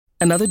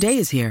Another day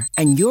is here,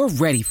 and you're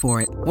ready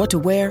for it. What to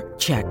wear?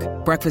 Check.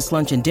 Breakfast,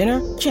 lunch, and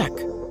dinner? Check.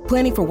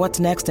 Planning for what's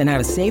next and how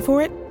to save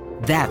for it?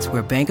 That's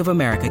where Bank of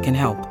America can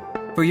help.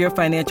 For your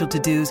financial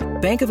to-dos,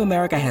 Bank of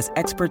America has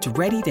experts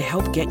ready to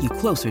help get you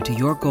closer to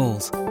your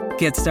goals.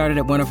 Get started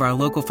at one of our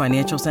local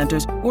financial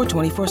centers or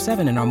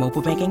 24/7 in our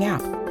mobile banking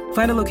app.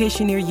 Find a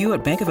location near you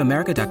at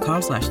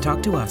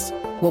bankofamerica.com/talktous.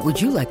 What would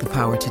you like the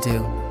power to do?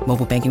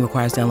 Mobile banking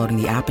requires downloading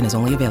the app and is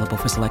only available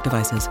for select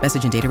devices.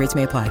 Message and data rates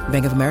may apply.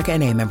 Bank of America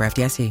N.A., member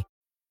FDIC.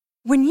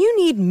 When you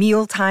need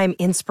mealtime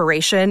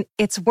inspiration,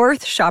 it's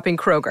worth shopping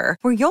Kroger,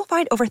 where you'll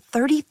find over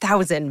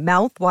 30,000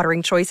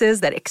 mouth-watering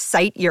choices that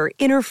excite your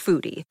inner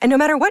foodie. And no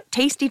matter what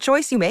tasty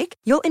choice you make,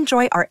 you'll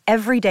enjoy our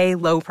everyday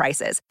low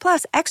prices,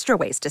 plus extra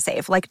ways to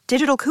save, like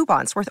digital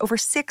coupons worth over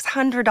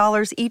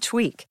 $600 each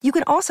week. You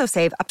can also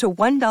save up to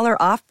 $1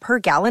 off per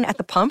gallon at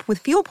the pump with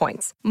fuel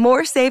points.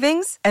 More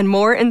savings and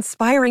more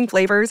inspiring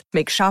flavors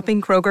make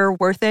shopping Kroger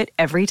worth it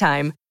every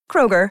time.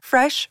 Kroger,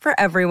 fresh for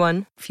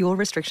everyone. Fuel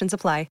restrictions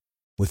apply.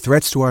 With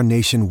threats to our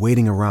nation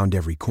waiting around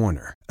every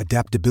corner,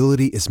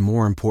 adaptability is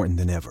more important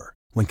than ever.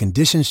 When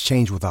conditions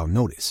change without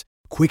notice,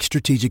 quick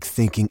strategic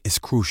thinking is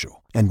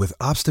crucial. And with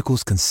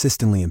obstacles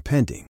consistently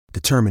impending,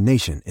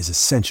 determination is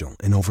essential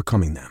in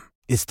overcoming them.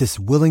 It's this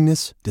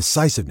willingness,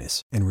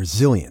 decisiveness, and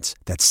resilience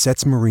that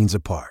sets Marines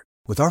apart.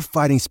 With our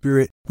fighting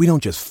spirit, we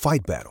don't just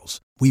fight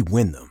battles, we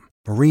win them.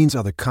 Marines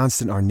are the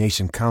constant our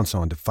nation counts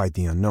on to fight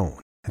the unknown.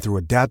 And through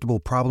adaptable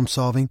problem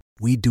solving,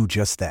 we do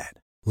just that.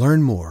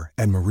 Learn more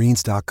at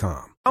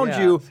marines.com. Found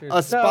you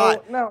a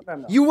spot. No.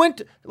 You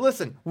went.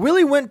 Listen,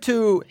 Willie went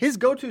to his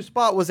go-to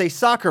spot was a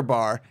soccer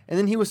bar, and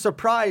then he was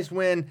surprised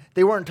when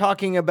they weren't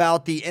talking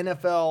about the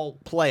NFL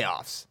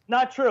playoffs.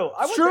 Not true.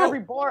 I went to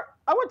every bar.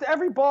 I went to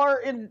every bar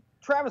in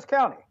Travis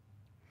County.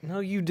 No,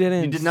 you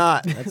didn't. You did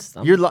not.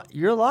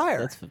 You're a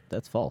liar.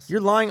 That's false.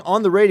 You're lying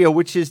on the radio,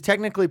 which is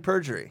technically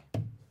perjury.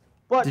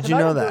 But did you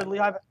know that?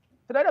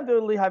 Tonight I'm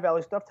doing Lehigh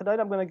Valley stuff. Tonight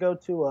I'm going to go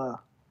to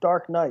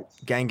Dark Nights.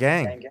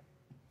 Gang.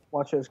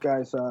 Watch those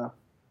guys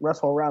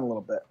wrestle around a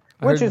little bit.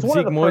 I Which heard is one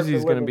of the Zeke perks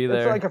Moisey's of going to living. be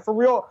there. It's like a for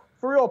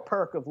real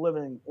perk of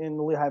living in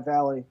the Lehigh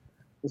Valley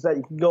is that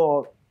you can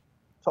go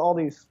to all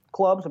these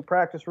clubs and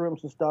practice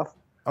rooms and stuff.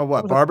 Oh,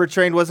 what? Barber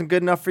Train wasn't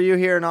good enough for you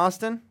here in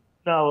Austin?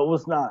 No, it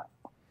was not.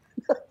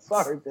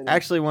 Sorry, Vinny.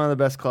 Actually, one of the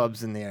best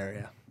clubs in the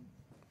area.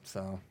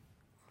 So,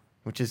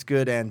 which is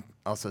good and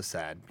also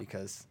sad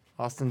because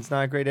Austin's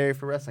not a great area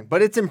for wrestling,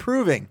 but it's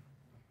improving.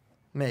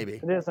 Maybe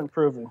it is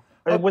improving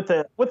with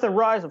the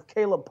rise of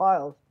Caleb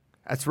Piles.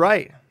 That's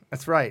right.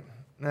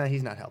 Nah,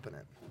 he's not helping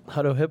it.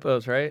 Hutto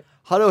Hippos, right?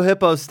 Hutto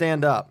Hippos,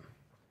 stand up.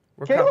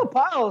 Caleb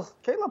Piles.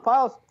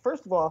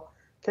 First of all,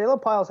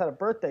 Caleb Piles had a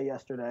birthday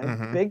yesterday.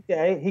 Mm-hmm. Big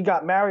day. He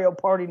got Mario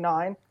Party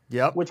 9.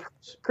 Yep. Which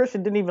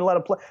Christian didn't even let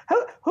him play.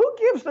 Who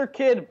gives their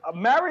kid a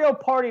Mario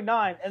Party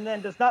 9 and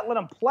then does not let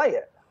him play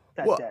it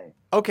that day?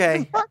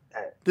 Okay.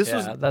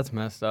 That's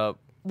messed up.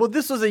 Well,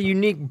 this was a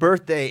unique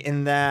birthday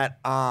in that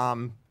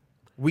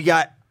we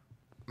got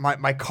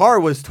my car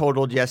was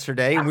totaled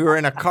yesterday, and we were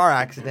in a car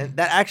accident.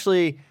 That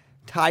actually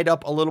tied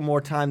up a little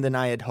more time than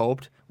I had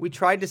hoped. We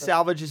tried to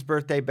salvage his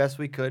birthday best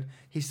we could.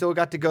 He still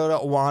got to go to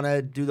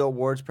Awana, do the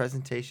awards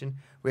presentation.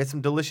 We had some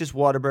delicious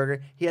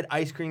Whataburger. He had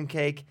ice cream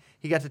cake.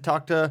 He got to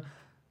talk to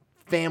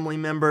family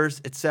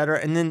members, etc.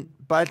 And then,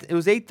 but it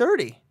was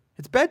 8:30.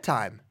 It's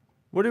bedtime.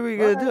 What are we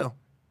gonna do?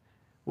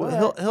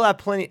 Well, he'll have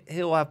plenty.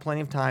 He'll have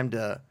plenty of time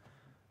to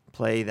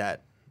play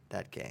that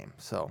game.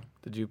 So,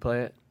 did you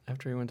play it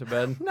after he went to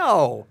bed?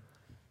 No,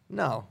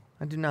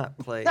 I do not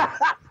play.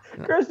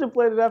 Christian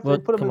played it after he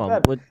put him in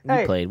bed. What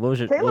you played? What was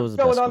your? Caleb's what was the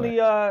going best on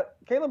way?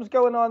 Caleb's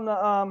going on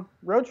the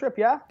road trip.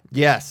 Yeah.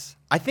 Yes,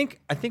 I think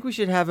we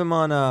should have him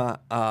on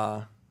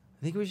I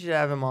think we should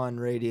have him on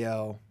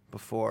radio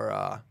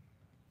before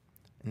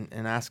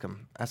and ask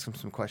him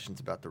some questions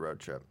about the road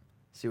trip.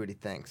 See what he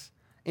thinks.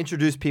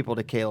 Introduce people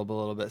to Caleb a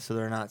little bit so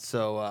they're not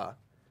so.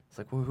 It's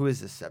like, well, who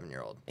is this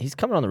 7-year-old? He's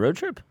coming on the road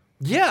trip.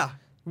 Yeah.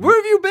 Where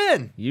have you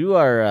been? You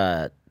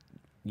are.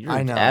 You're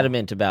I know.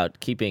 adamant about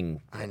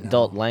keeping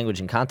adult language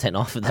and content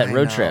off of that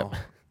road trip.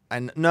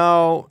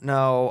 No.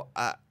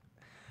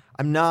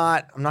 I'm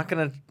not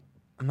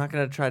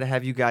gonna try to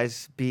have you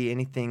guys be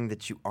anything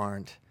that you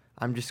aren't.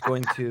 I'm just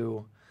going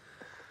to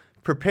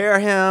prepare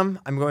him.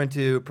 I'm going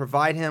to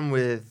provide him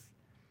with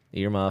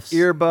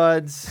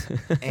earbuds,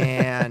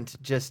 and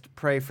just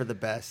pray for the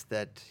best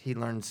that he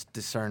learns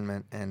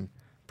discernment and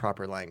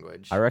proper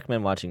language. I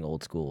recommend watching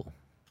Old School.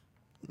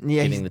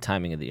 Yeah, getting the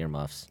timing of the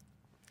earmuffs.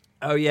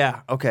 Oh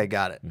yeah. Okay,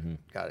 got it. Mm-hmm.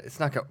 Got it. It's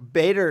not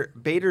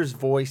Bader's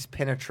voice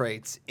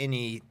penetrates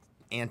any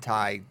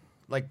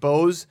like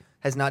Bose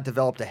has not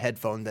developed a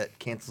headphone that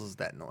cancels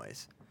that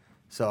noise.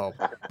 So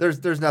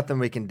there's nothing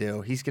we can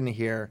do. He's going to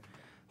hear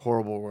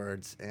horrible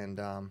words, and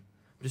I'm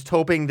just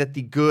hoping that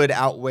the good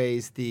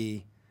outweighs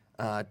the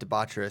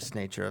debaucherous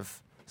nature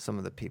of some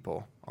of the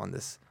people on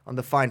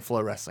the Fine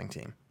Flow wrestling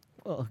team.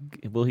 Well,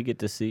 will he get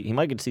to see? He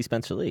might get to see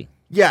Spencer Lee.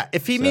 Yeah,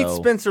 if he meets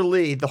Spencer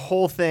Lee, the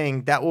whole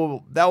thing that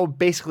will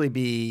basically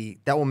be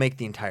that will make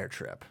the entire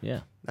trip.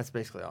 Yeah, that's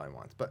basically all he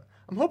wants. But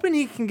I'm hoping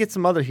he can get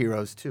some other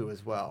heroes too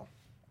as well.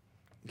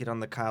 Get on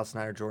the Kyle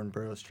Snyder, Jordan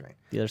Burroughs train.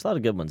 Yeah, there's a lot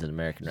of good ones in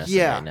American wrestling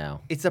right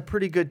now. It's a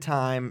pretty good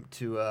time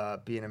to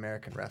be an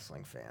American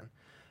wrestling fan.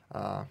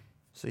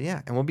 So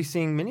yeah, and we'll be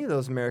seeing many of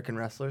those American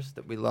wrestlers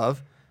that we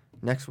love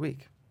next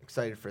week.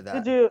 Excited for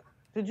that.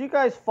 Did you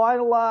guys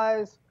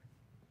finalize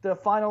the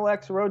Final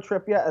X road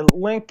trip yet? At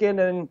Lincoln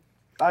and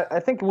I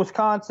think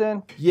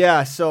Wisconsin.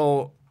 Yeah,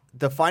 so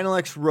the Final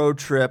X road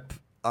trip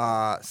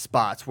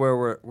spots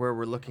where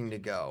we're looking to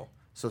go.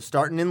 So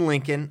starting in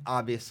Lincoln,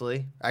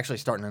 obviously. Actually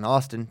starting in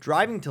Austin.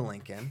 Driving to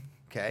Lincoln,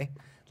 okay.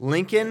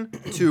 Lincoln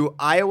to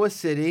Iowa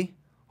City,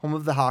 home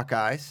of the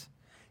Hawkeyes.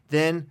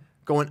 Then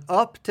going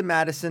up to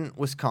Madison,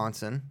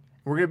 Wisconsin.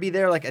 We're going to be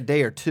there like a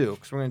day or two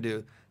because we're going to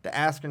do the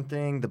Askren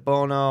thing, the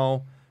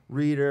Bono,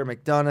 Reeder,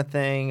 McDonough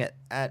thing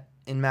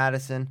in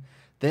Madison.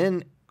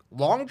 Then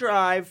long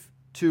drive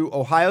to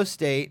Ohio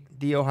State,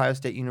 the Ohio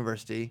State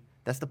University.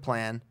 That's the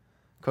plan.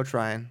 Coach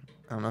Ryan,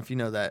 I don't know if you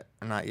know that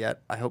or not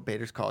yet. I hope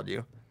Bader's called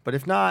you. But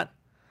if not,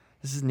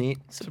 this is neat.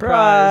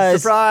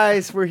 Surprise!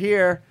 Surprise! We're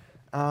here.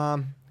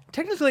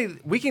 Technically,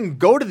 we can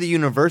go to the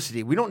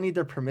university. We don't need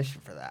their permission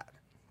for that.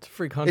 It's a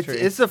free country.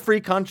 It's a free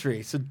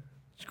country, so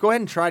go ahead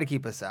and try to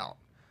keep us out.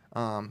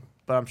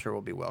 But I'm sure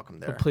we'll be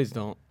welcome there. But please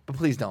don't.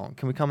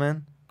 Can we come in?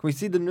 Can we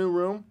see the new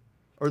room?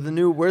 Or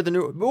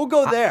we'll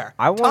go there.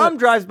 Tom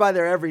drives by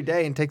there every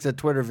day and takes a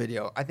Twitter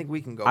video. I think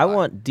we can go I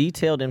want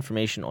detailed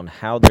information on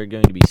how they're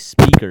going to be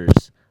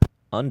speakers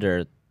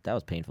under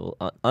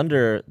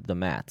the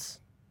mats.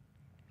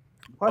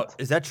 What?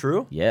 Is that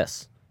true?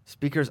 Yes.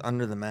 Speakers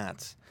under the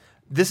mats.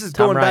 This is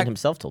Tom going Ryan back.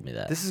 himself told me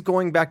that. This is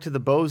going back to the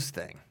Bose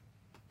thing.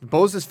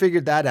 Bose has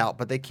figured that out,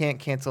 but they can't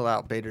cancel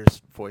out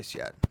Bader's voice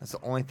yet. That's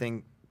the only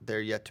thing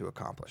they're yet to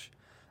accomplish.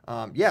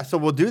 So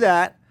we'll do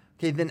that.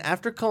 Okay, then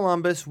after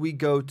Columbus, we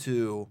go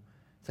to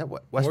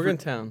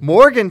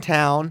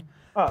Morgantown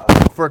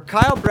for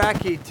Kyle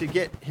Brackey to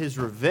get his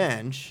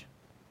revenge,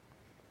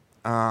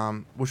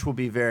 which will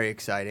be very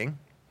exciting.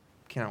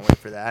 Cannot wait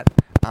for that.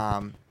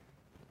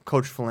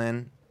 Coach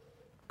Flynn,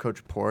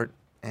 Coach Port,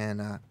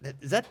 and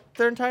is that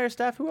their entire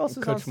staff? Who else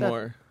is on staff?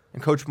 Moore.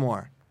 And Coach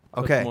Moore.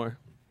 Okay. Coach Moore.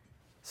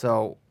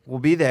 So we'll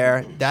be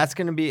there. That's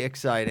going to be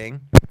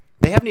exciting.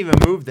 They haven't even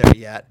moved there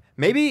yet.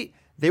 Maybe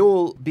they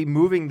will be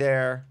moving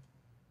there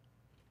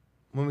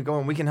when we go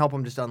in. We can help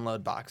them just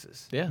unload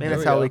boxes. Yeah, maybe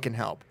that's how we can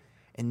help.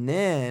 And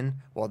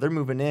then while they're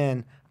moving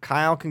in,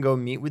 Kyle can go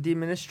meet with the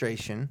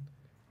administration.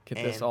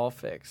 Get this all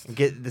fixed. And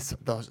get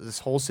this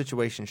whole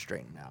situation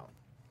straightened out.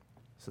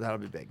 So that'll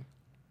be big.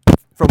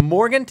 From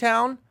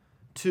Morgantown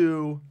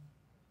to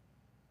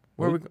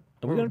where are we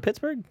going to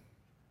Pittsburgh?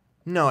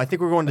 No, I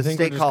think we're going to State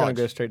College. We're just going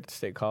to go straight to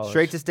State College.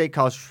 Straight to State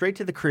College, straight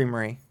to the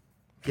creamery,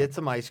 get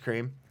some ice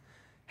cream,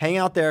 hang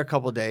out there a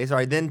couple of days. All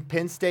right, then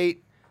Penn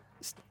State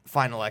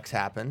Final X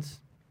happens.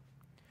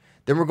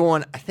 Then we're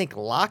going, I think,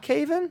 Lock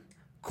Haven,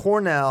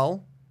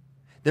 Cornell.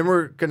 Then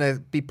we're going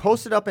to be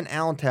posted up in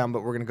Allentown,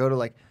 but we're going to go to,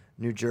 like,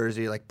 New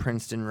Jersey, like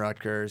Princeton,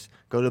 Rutgers,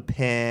 go to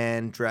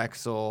Penn,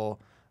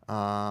 Drexel.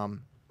 I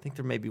think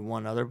there may be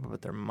one other,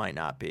 but there might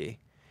not be.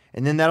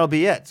 And then that'll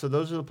be it. So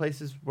those are the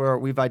places where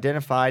we've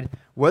identified.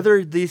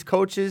 Whether these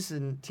coaches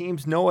and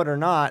teams know it or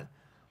not,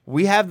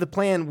 we have the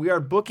plan. We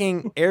are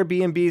booking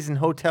Airbnbs and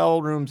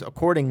hotel rooms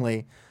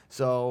accordingly.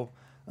 So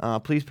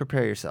please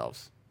prepare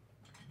yourselves.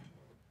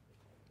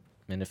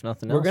 And if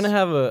nothing else, we're going to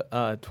have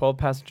a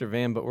 12-passenger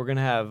van, but we're going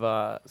to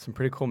have some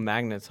pretty cool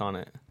magnets on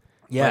it.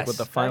 Yes. Like with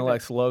the Final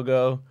X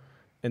logo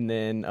and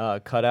then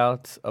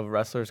cutouts of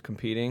wrestlers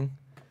competing,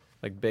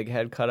 like big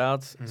head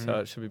cutouts. Mm-hmm. So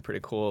it should be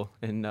pretty cool.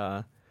 And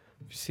if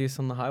you see us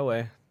on the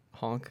highway,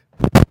 honk.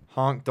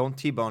 Honk. Don't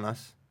T-bone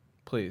us.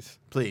 Please.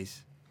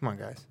 Please. Come on,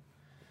 guys.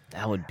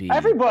 That would be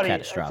everybody.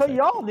 catastrophic. So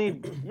y'all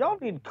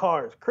need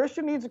cars.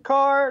 Christian needs a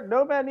car.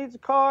 Nomad needs a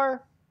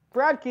car.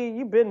 Brad Key,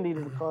 you've been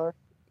needing a car.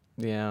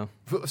 Yeah.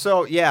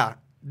 So yeah,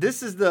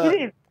 this is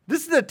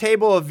the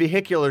table of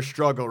vehicular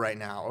struggle right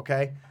now.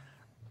 Okay.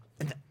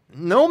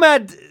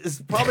 Nomad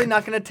is probably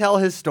not going to tell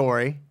his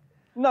story.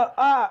 No,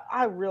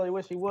 I really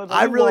wish he would.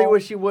 I really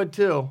wish he would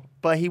too,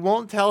 but he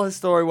won't tell his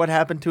story. What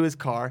happened to his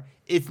car?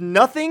 It's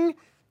nothing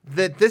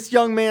that this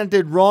young man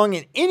did wrong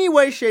in any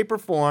way, shape, or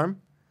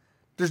form.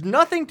 There's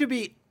nothing to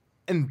be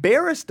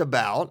embarrassed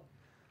about,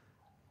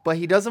 but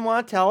he doesn't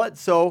want to tell it,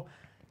 so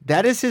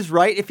that is his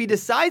right. If he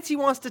decides he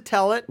wants to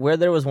tell it. Where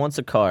there was once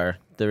a car,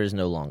 there is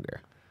no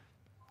longer.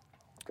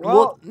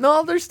 Well,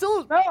 no, there's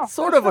still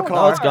sort of a car.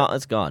 No, it's gone.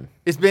 It's gone.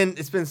 It's been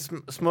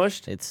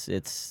smushed.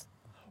 It's.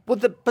 Well,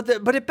 but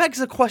it begs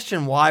the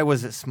question: why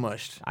was it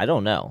smushed? I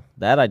don't know.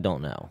 That I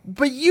don't know.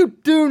 But you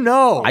do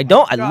know. I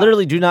don't. I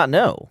literally do not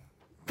know.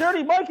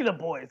 Dirty Mike and the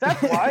boys.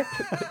 That's why.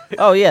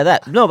 Oh yeah,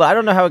 that. No, but I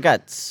don't know how it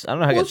got. I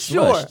don't know how it got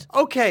smushed.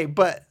 Okay,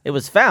 but it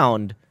was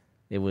found.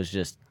 It was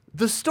just.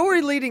 The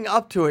story leading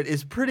up to it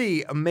is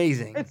pretty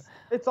amazing.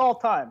 It's all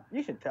time.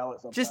 You should tell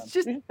it sometime. Just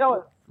you should tell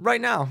it right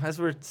now as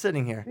we're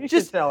sitting here. You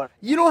should tell it.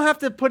 You don't have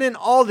to put in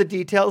all the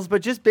details,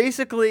 but just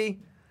basically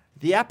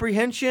the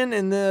apprehension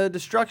and the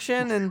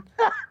destruction and.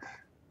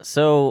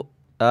 So,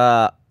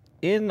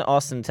 in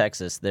Austin,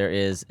 Texas, there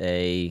is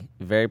a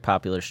very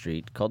popular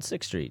street called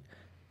 6th Street.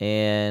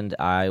 And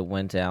I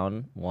went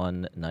down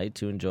one night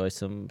to enjoy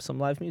some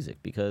live music,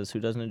 because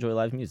who doesn't enjoy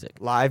live music?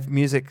 Live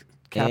music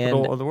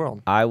capital And of the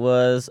world. I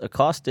was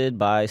accosted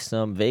by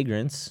some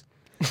vagrants,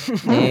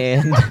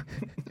 and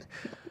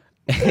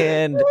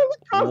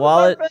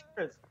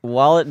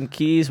wallet and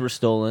keys were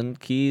stolen.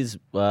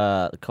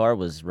 The car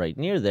was right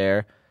near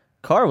there.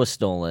 Car was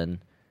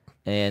stolen,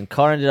 and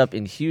car ended up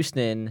in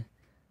Houston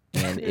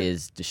and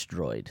is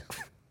destroyed.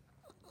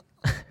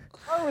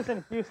 I was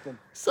in Houston.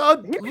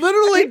 So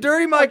literally,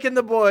 Dirty Mike and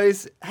the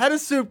boys had a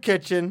soup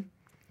kitchen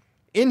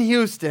in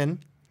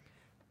Houston.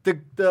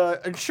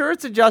 The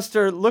insurance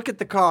adjuster look at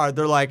the car.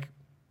 They're like,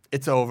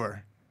 "It's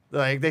over."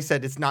 Like they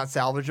said, it's not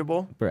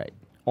salvageable. Right.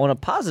 On a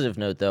positive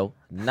note, though,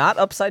 not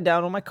upside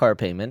down on my car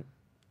payment.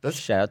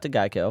 Shout out to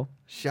Geico.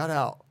 Shout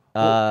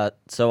out.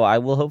 So I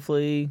will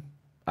hopefully.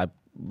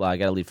 I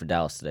got to leave for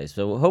Dallas today.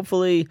 So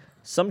hopefully,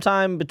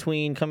 sometime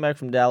between coming back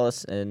from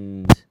Dallas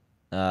and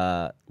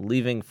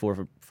leaving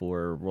for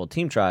World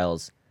Team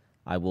Trials,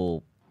 I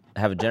will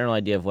have a general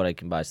idea of what I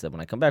can buy, so that when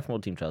I come back from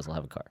World Team Trials, I'll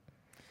have a car.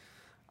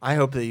 I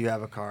hope that you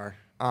have a car.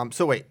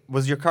 So wait,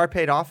 was your car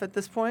paid off at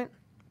this point?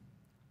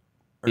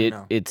 Or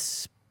no?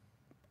 It's.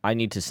 I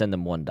need to send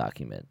them one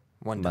document.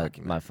 One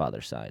document. My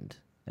father signed,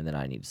 and then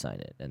I need to sign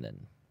it, and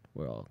then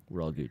we're all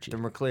Gucci.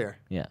 Then we're clear.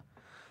 Yeah.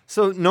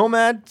 So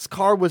Nomad's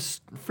car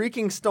was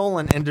freaking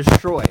stolen and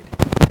destroyed.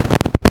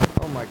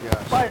 Oh my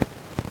gosh.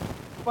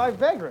 By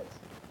vagrants.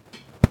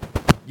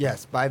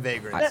 Yes, by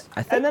vagrants.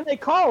 And then they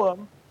call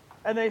them,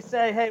 and they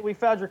say, "Hey, we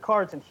found your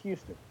car. It's in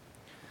Houston."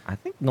 I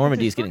think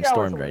Normandy's getting 3 hours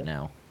stormed away. right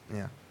now.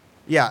 Yeah.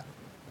 Yeah.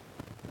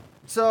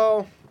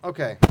 So,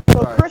 okay.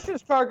 So Sorry.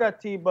 Christian's car got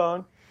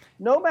T-boned.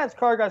 Nomad's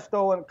car got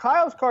stolen.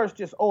 Kyle's car is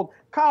just old.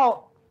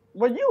 Kyle,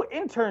 when you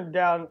interned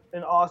down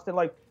in Austin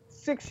like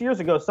 6 years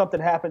ago, something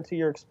happened to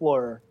your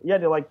Explorer. You had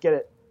to like get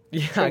it.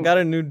 Yeah, I got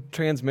a new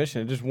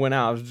transmission. It just went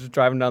out. I was just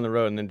driving down the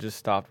road and then just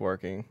stopped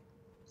working.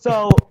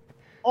 So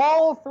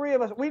all three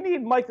of us, we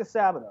need Mike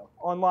DeSabato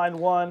on line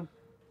 1.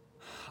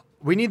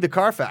 We need the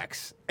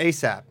Carfax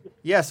ASAP.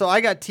 Yeah, so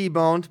I got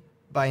T-boned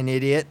by an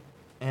idiot,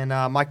 and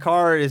my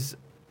car is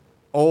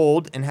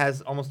old and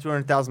has almost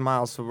 200,000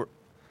 miles, so we're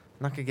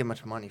not going to get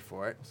much money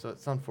for it, so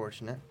it's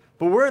unfortunate.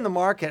 But we're in the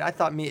market. I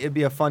thought it'd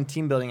be a fun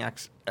team-building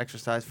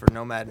exercise for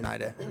Nomad and I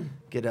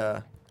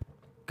to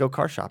go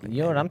car shopping.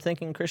 You know what I'm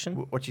thinking, Christian?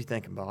 What you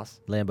thinking, boss?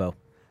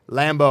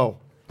 Lambo.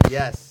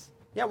 Yes.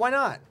 Yeah, why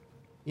not?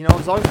 You know,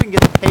 as long as we can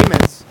get the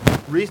payments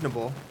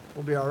reasonable,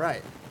 we'll be all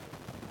right.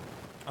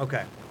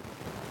 Okay.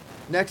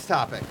 Next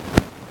topic.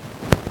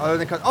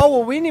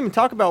 We didn't even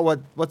talk about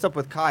what's up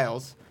with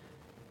Kyle's.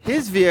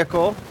 His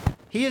vehicle,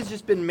 he has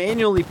just been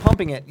manually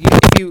pumping it.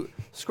 If you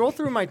scroll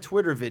through my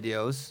Twitter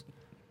videos,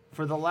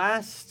 for the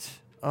last,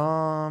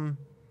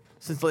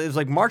 since it was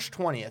like March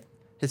 20th,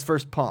 his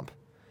first pump.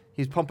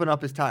 He's pumping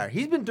up his tire.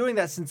 He's been doing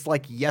that since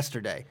like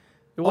yesterday.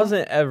 It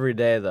wasn't every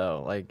day,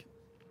 though. Like,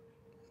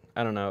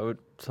 I don't know.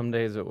 Some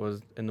days it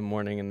was in the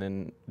morning, and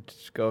then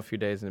just go a few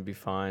days and it'd be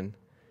fine.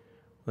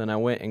 Then I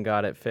went and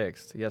got it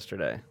fixed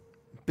yesterday.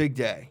 Big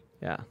day.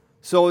 Yeah.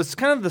 So it's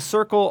kind of the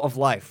circle of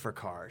life for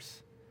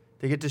cars.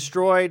 They get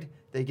destroyed,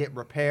 they get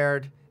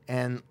repaired,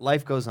 and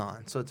life goes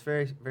on. So it's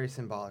very, very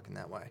symbolic in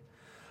that way.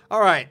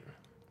 All right.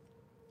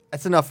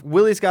 That's enough.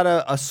 Willie's got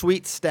a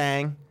sweet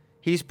Stang.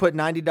 He's put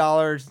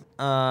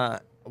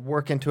 $90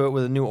 work into it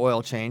with a new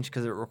oil change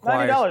because it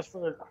requires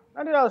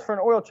 $90 for an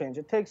oil change.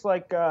 It takes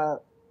like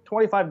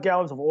 25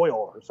 gallons of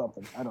oil or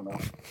something. I don't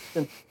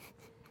know.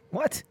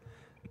 What?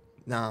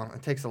 No,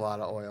 it takes a lot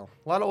of oil.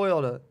 A lot of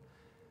oil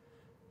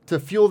to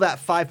fuel that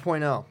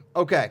 5.0.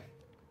 Okay.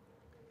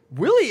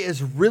 Willie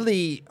is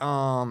really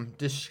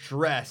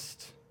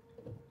distressed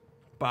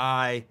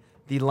by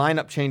the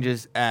lineup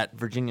changes at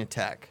Virginia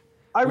Tech.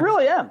 I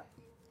really am.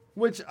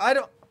 Which I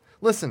don't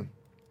listen.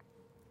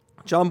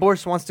 John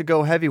Borst wants to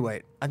go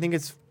heavyweight. I think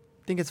it's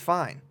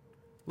fine.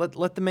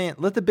 Let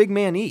the big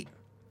man eat.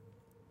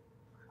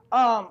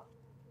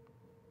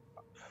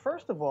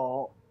 First of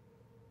all,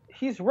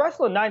 he's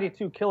wrestling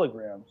 92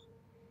 kilograms,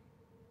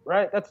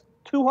 right? That's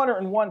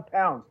 201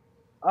 pounds.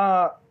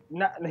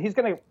 He's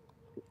gonna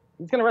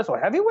wrestle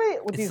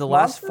heavyweight with It's these the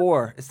monsters? last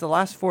four. It's the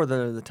last four that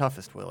are the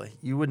toughest, Willie.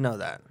 You would know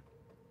that.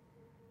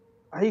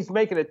 He's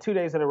making it 2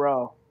 days in a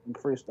row in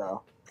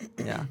freestyle.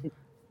 Yeah.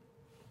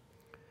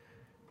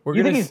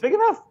 You think he's big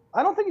enough?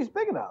 I don't think he's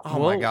big enough. Oh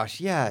my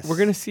gosh, yes. We're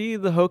gonna see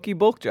the Hokie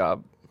bulk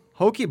job.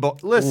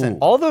 Listen,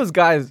 All those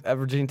guys at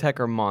Virginia Tech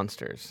are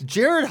monsters.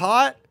 Jared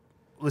Hott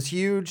was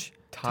huge.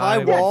 Ty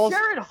Yeah, Walls.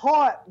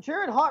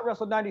 Jared Hott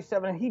wrestled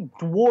 97 and he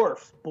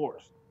dwarfs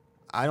Borst.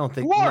 I don't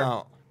think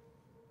Dwarf.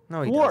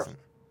 No, he Dwarf. doesn't.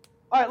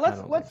 All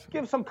right, let's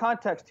give some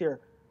context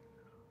here.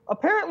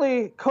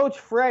 Apparently, Coach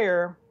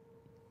Freyer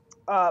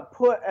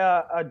put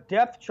a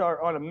depth chart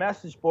on a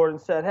message board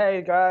and said,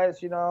 "Hey guys,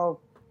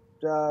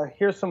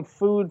 here's some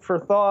food for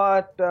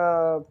thought.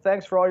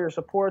 Thanks for all your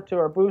support to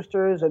our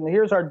boosters, and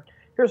here's our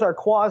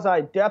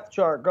quasi depth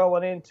chart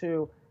going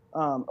into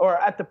or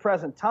at the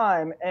present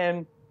time."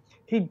 And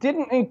he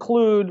didn't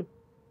include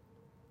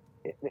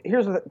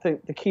here's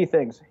the key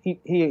things.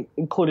 He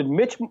included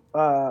Mitch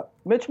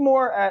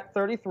Moore at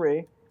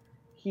 33.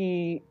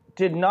 He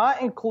did not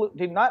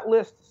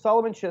list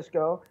Solomon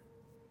Chisco.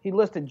 He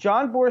listed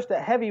John Borst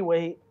at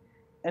heavyweight,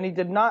 and he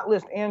did not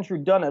list Andrew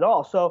Dunn at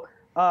all. So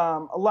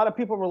a lot of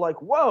people were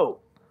like, "Whoa,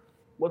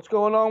 what's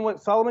going on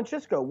with Solomon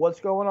Chisco? What's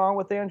going on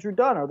with Andrew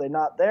Dunn? Are they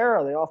not there?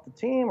 Are they off the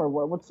team? Or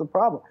what's the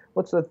problem?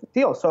 What's the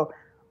deal?" So,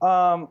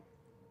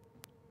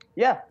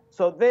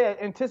 so they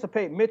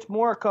anticipate Mitch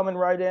Moore coming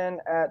right in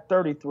at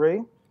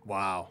 33.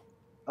 Wow.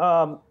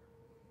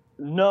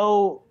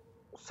 No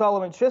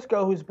Solomon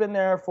Chisco, who's been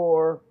there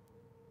for,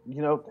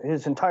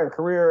 his entire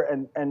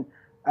career, and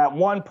at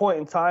one point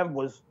in time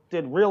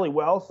did really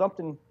well.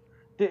 Something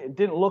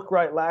didn't look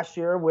right last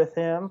year with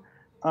him.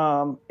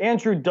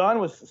 Andrew Dunn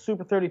was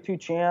Super 32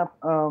 champ,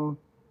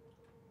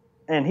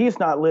 and he's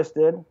not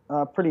listed.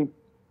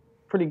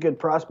 Pretty good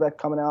prospect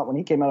coming out when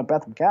he came out of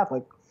Bethlehem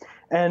Catholic,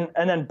 and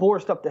then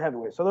Borst up to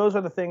heavyweight. So those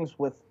are the things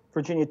with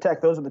Virginia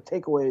Tech. Those are the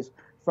takeaways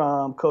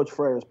from Coach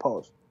Freier's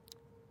post.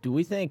 Do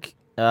we think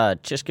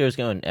Chisco's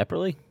going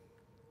Epperly?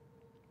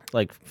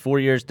 Like 4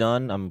 years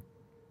done,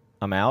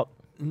 I'm out.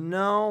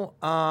 No.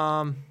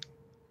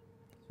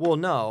 Well,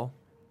 no.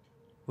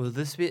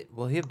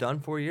 Will he have done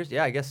 4 years?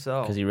 Yeah, I guess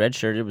so. Because he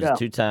redshirted, was a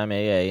 2-time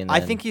AA, and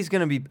I think he's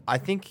gonna be. I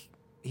think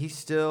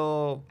he's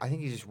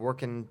just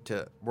working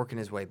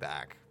his way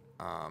back.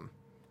 I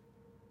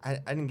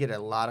didn't get a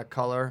lot of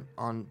color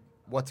on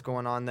what's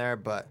going on there,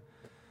 but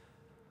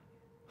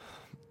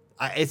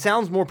it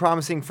sounds more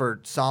promising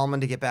for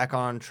Solomon to get back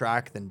on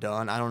track than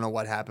Dunn. I don't know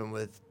what happened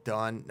with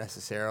Dunn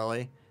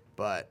necessarily,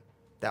 but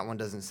that one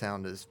doesn't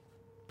sound as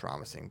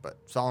promising. But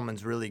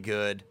Solomon's really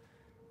good.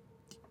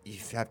 You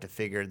have to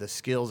figure the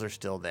skills are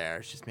still there.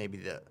 It's just maybe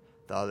the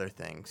other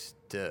things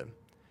to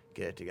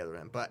get it together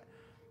in. But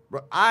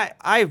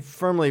I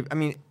firmly,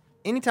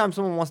 anytime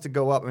someone wants to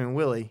go up,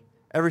 Willie,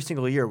 every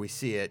single year we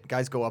see it.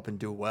 Guys go up and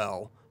do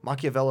well.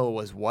 Machiavello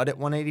was at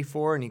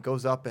 184, and he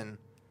goes up and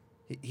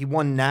he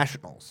won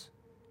nationals.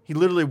 He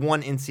literally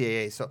won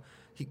NCAA. So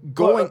you're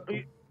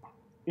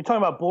talking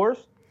about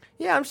Borst?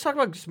 Yeah, I'm just talking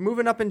about just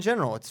moving up in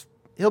general.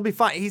 He'll be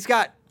fine. He's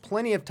got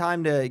plenty of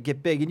time to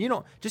get big,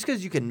 and just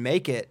because you can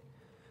make it.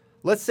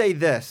 Let's say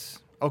this,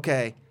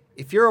 okay,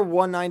 if you're a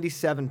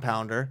 197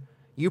 pounder,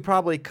 you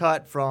probably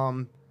cut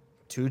from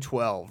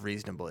 212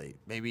 reasonably,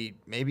 maybe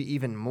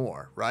even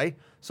more, right?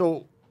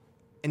 So,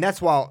 and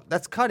that's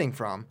cutting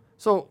from.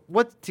 So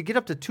to get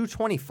up to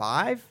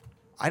 225?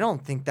 I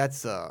don't think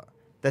that's a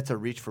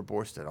reach for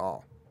Borst at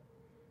all.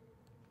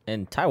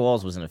 And Ty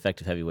Walls was an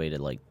effective heavyweight at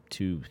like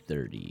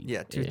 230.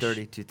 Yeah,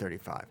 230,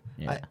 235.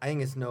 Yeah. I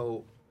think it's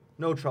no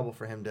trouble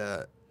for him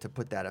to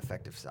put that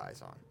effective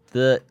size on.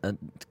 The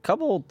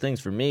couple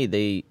things for me,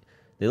 they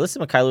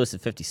listed Mekhi Lewis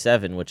at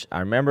 57, which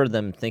I remember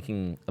them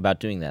thinking about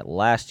doing that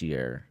last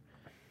year,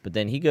 but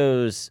then he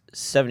goes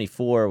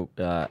 74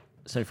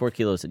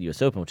 kilos at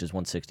U.S. Open, which is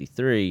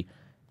 163,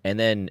 and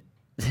then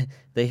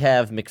they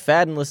have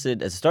McFadden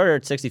listed as a starter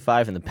at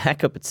 65 and the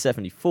backup at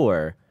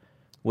 74,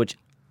 which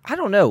I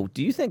don't know.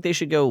 Do you think they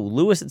should go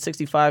Lewis at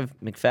 65,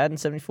 McFadden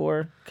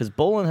 74? Because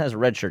Bolin has a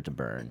red shirt to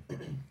burn.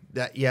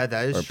 That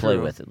is or true. Play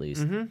with, at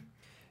least. Mm-hmm.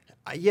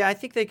 Yeah, I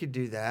think they could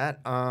do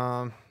that.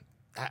 I'm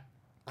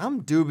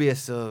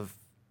dubious of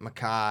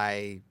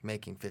Mekhi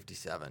making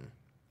 57,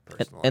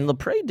 personally. And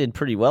LePray did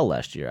pretty well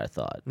last year, I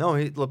thought. No,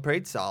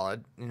 LePray's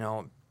solid.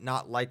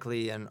 Not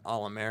likely an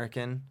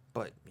All-American,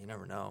 but you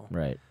never know.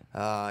 Right.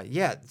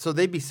 So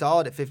they'd be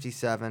solid at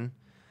 57.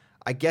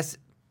 I guess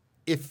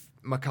if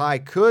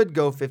Mekhi could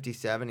go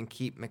 57 and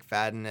keep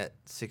McFadden at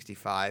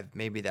 65,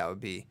 maybe that would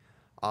be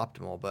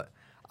optimal. But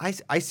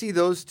I see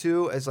those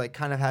two as like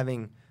kind of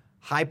having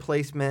high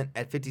placement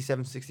at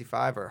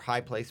 57-65 or high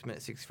placement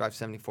at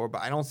 65-74,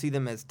 but I don't see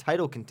them as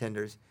title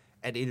contenders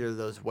at either of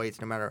those weights,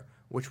 no matter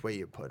which way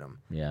you put them.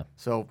 Yeah.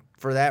 So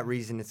for that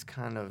reason, it's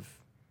kind of,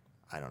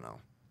 I don't know,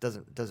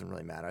 doesn't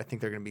really matter. I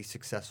think they're going to be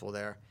successful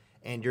there,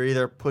 and you're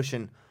either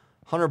pushing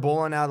Hunter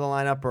Bolin out of the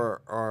lineup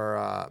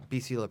or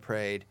BC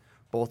LePray.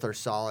 Both are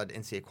solid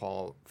NCAA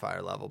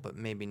qualifier level, but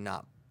maybe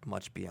not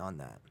much beyond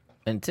that.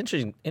 And it's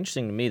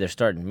interesting to me they're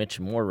starting Mitch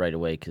Moore right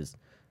away because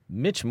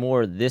Mitch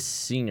Moore this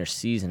senior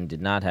season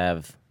did not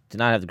have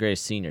the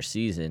greatest senior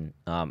season.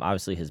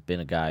 Obviously has been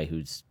a guy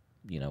who's,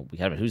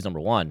 who's number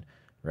one,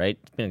 right?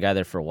 He's been a guy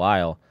there for a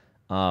while.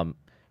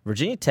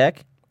 Virginia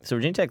Tech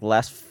the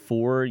last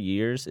 4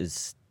 years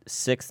is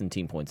 6th in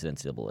team points at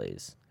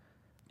NCAAs.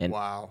 And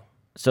wow.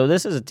 So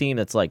this is a team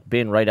that's like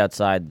been right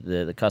outside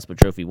the cusp of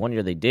trophy. One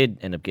year they did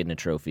end up getting a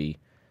trophy,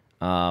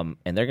 and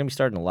they're going to be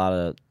starting a lot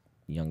of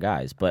young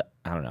guys. But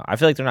I don't know. I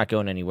feel like they're not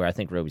going anywhere. I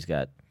think Roby's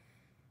got,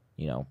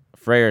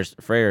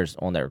 Freier's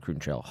on that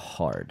recruiting trail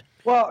hard.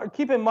 Well,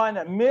 keep in mind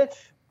that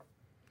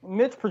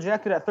Mitch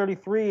projected at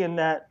 33 in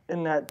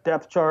that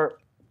depth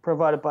chart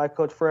provided by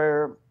Coach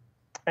Freier,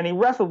 and he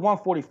wrestled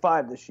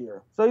 145 this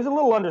year. So he's a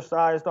little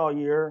undersized all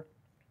year.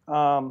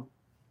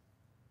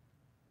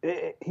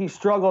 He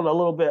struggled a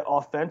little bit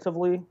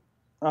offensively.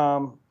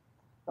 All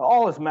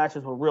his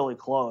matches were really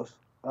close.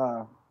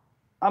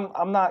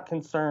 I'm not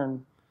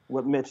concerned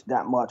with Mitch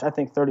that much. I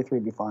think 33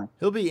 would be fine.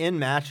 He'll be in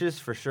matches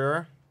for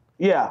sure.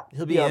 Yeah.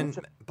 He'll be in,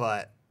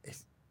 but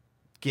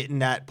getting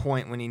that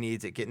point when he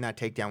needs it, getting that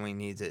takedown when he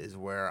needs it is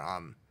where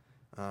I'm,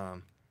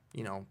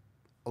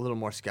 a little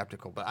more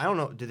skeptical. But I don't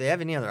know. Do they have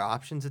any other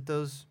options at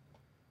those?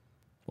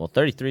 Well,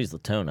 33 is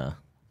Latona.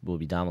 Will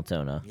be Dom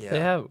Latona. Yeah. They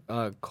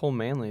have Cole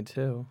Manley,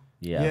 too.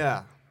 Yeah.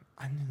 Yeah.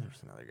 I knew there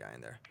was another guy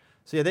in there.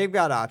 So, yeah, they've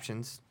got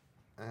options.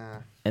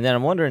 And then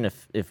I'm wondering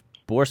if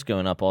Borst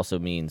going up also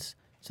means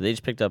 – so they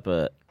just picked up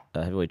a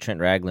heavyweight Trent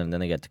Ragland, and then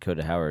they got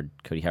Cody Howard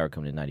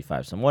coming in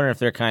 95. So I'm wondering if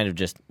they're kind of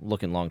just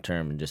looking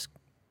long-term and just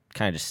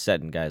kind of just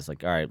setting guys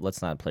like, all right,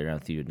 let's not play around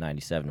with you at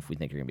 97 if we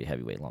think you're going to be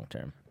heavyweight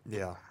long-term.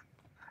 Yeah.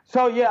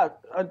 So, yeah,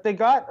 they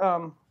got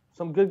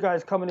some good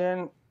guys coming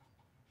in.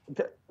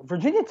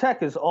 Virginia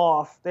Tech is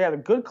off. They have a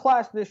good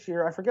class this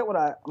year. I forget what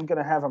I'm going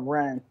to have them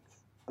ranked.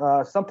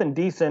 Something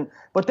decent.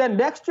 But then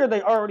next year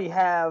they already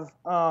have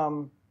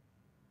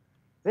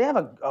they have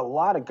a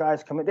lot of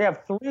guys committed. They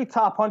have 3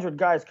 top 100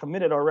 guys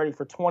committed already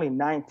for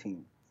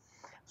 2019.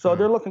 So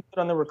they're looking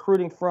good on the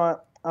recruiting front.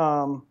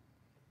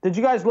 Did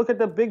you guys look at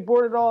the big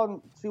board at all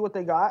and see what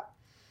they got?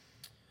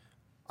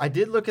 I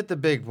did look at the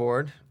big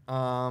board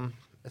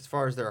as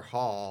far as their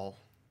haul.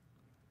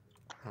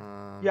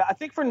 Yeah, I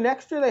think for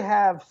next year they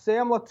have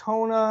Sam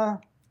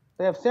Latona.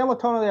 They have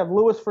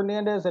Luis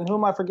Fernandez, and who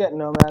am I forgetting,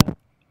 Nomad?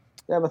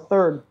 They have a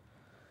third.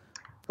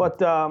 But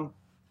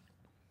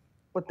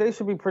they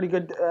should be pretty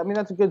good. I mean,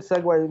 that's a good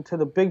segue into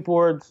the big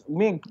boards.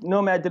 Me and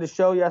Nomad did a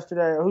show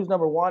yesterday. Who's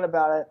number one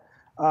about it?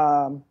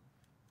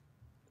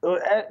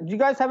 Do you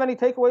guys have any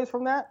takeaways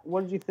from that?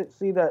 What did you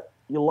see that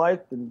you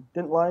liked and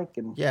didn't like?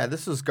 And Yeah,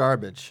 this was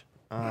garbage.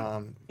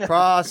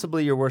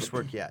 Possibly your worst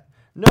work yet.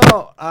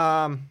 No,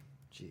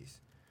 jeez.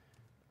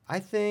 I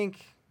think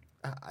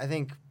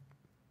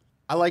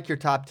I like your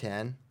top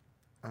 10.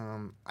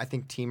 I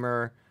think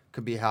Teamer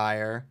could be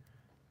higher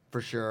for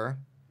sure.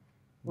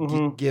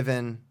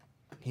 Given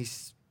he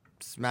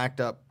smacked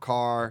up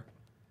Carr,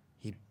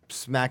 he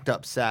smacked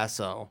up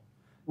Sasso.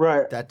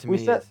 right. That to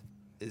me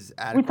is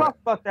adequate. We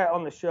talked about that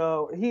on the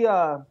show. He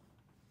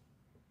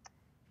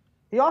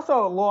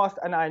also lost,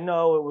 and I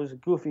know it was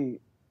goofy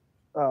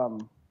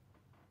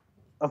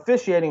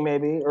officiating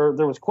maybe, or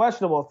there was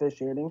questionable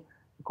officiating,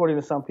 according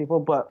to some people,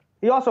 but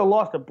he also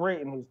lost to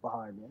Brayton, who's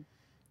behind him.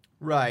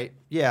 Right.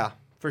 Yeah,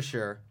 for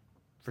sure.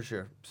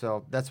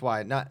 So that's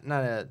why not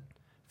a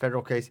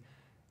federal case.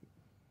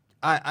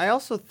 I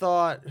also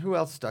thought, who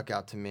else stuck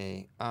out to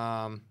me?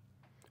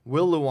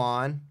 Will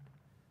Luan.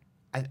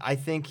 I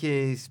think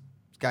he's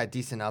got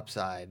decent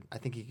upside. I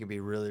think he could be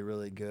really,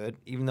 really good.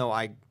 Even though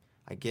I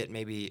get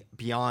maybe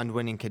beyond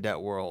winning Cadet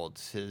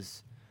Worlds,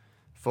 his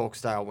folk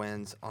style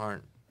wins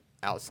aren't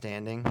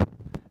outstanding,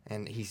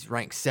 and he's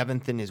ranked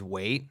 7th in his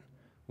weight,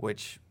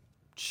 which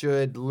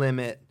should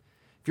limit.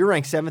 If you're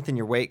ranked 7th in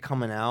your weight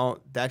coming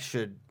out, that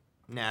should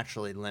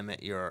naturally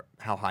limit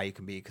how high you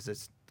can be, because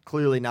it's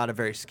clearly not a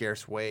very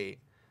scarce weight.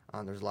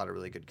 There's a lot of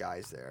really good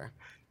guys there.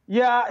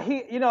 Yeah,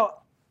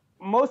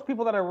 most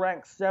people that are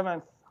ranked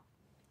 7th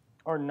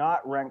are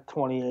not ranked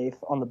 28th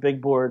on the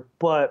big board,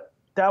 but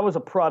that was a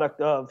product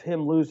of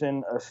him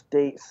losing a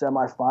state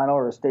semifinal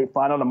or a state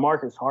final to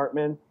Marcus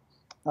Hartman.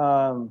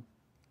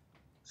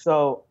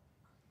 So,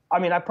 I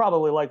mean, I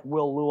probably like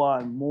Will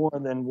Luan more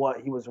than what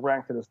he was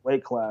ranked in his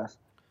weight class.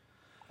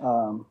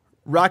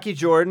 Rocky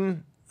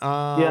Jordan,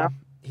 yeah,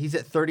 he's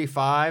at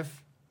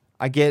 35.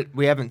 I get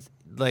we haven't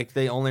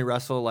they only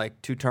wrestle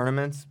 2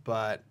 tournaments,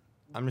 but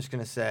I'm just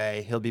gonna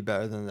say he'll be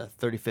better than the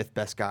 35th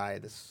best guy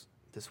this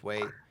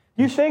weight.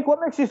 You think? What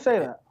makes you say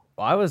that?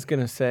 Well, I was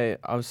gonna say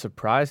I was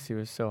surprised he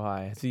was so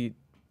high. Has he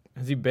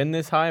been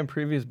this high in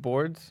previous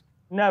boards?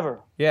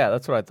 Never. Yeah,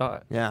 that's what I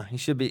thought. Yeah, he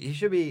should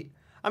be.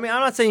 I mean,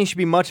 I'm not saying he should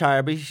be much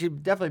higher, but he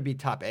should definitely be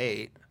top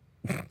 8.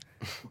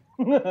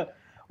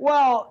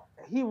 Well,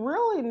 he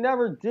really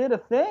never did a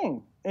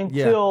thing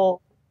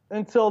until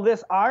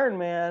this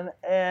Ironman,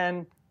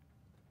 and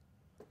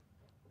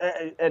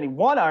he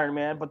won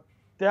Ironman, but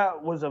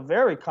that was a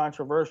very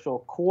controversial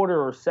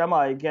quarter or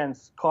semi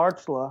against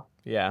Karchla.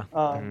 Yeah.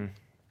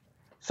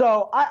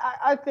 So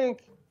I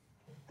think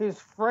his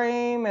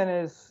frame and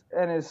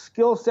his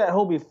skill set,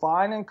 he'll be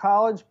fine in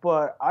college,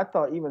 but I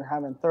thought even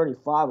having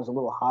 35 was a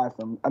little high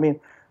for him. I mean,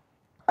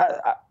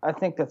 I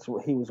think that's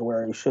what he was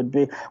where he should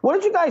be. What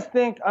did you guys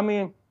think? I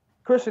mean,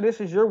 Christian,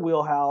 this is your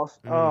wheelhouse.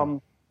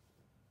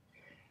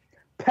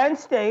 Penn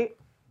State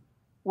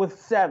with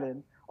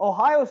 7,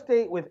 Ohio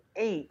State with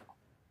 8,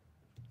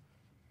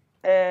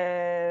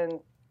 and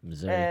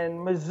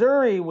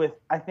Missouri with,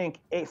 I think,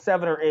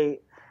 7 or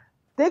 8.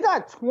 They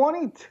got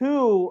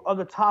 22 of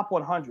the top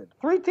 100.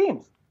 3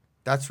 teams.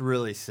 That's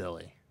really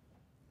silly.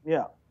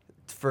 Yeah.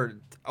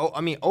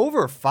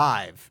 Over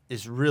 5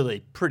 is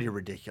really pretty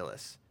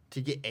ridiculous.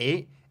 To get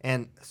 8,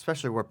 and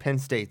especially where Penn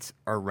States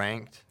are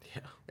ranked,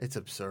 it's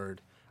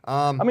absurd.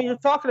 I mean, you're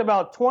talking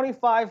about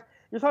 25.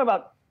 You're talking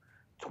about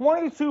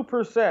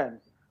 22%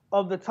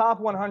 of the top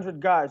 100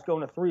 guys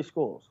going to 3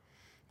 schools.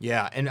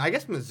 Yeah, and I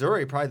guess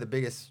Missouri probably the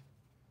biggest.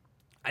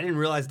 I didn't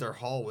realize their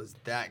haul was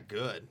that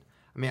good.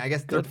 I mean, I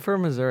guess Good for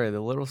Missouri, the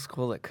little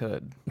school that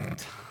could.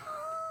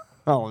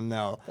 Oh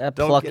no, That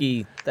Don't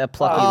plucky get-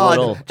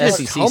 little just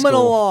SEC humming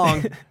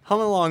school.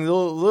 along,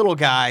 little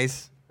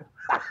guys.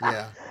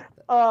 Yeah.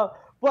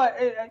 But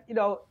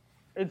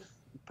it's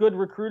good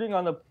recruiting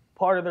on the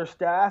part of their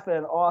staff,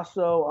 and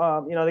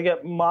also they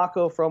get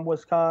Mako from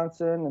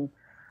Wisconsin,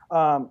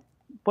 and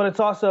but it's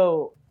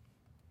also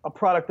a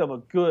product of a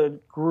good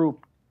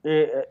group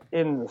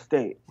in the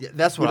state. Yeah,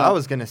 that's what I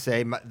was gonna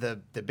say.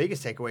 The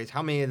biggest takeaway is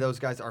how many of those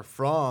guys are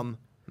from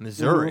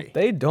Missouri.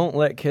 They don't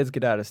let kids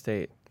get out of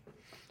state.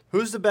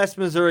 Who's the best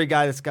Missouri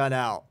guy that's got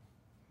out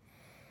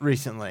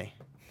recently?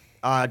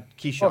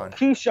 Keyshawn.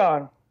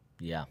 Keyshawn.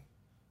 Yeah.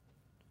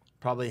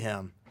 Probably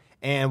him.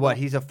 And what?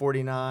 He's a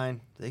 49.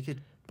 They could.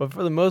 But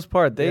for the most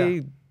part,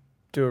 they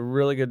do a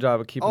really good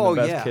job of keeping the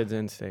best kids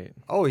in state.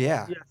 Oh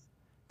yeah. Yes.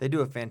 They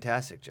do a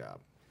fantastic job.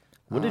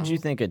 What did you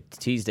think of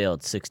Teasdale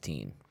at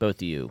 16? Both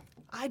of you.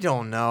 I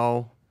don't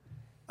know.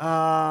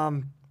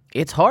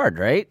 It's hard,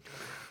 right?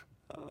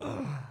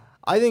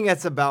 I think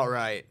that's about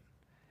right.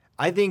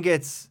 I think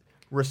it's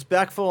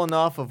respectful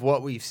enough of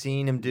what we've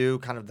seen him do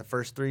kind of the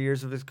first 3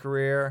 years of his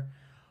career,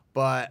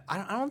 but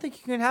I don't think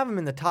you can have him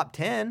in the top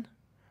 10,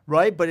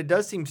 right? But it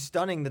does seem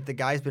stunning that the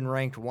guy's been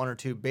ranked 1 or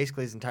 2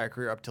 basically his entire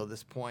career up till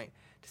this point.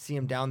 To see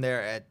him down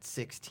there at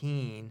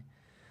 16,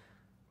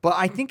 but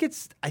I think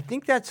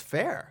that's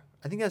fair.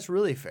 I think that's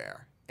really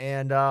fair,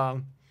 and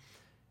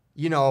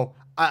he'll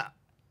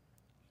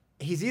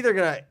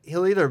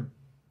either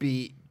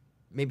be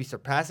maybe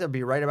surpass it, or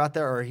be right about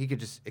there, or it could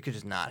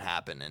just not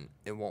happen and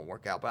it won't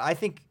work out. But I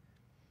think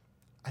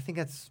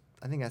that's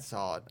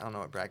solid. I don't know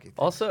what Brad thinks.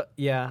 Also,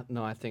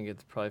 I think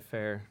it's probably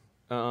fair.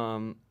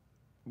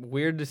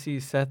 Weird to see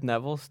Seth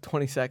Neville's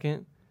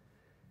 22nd.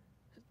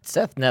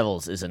 Seth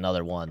Neville's is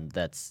another one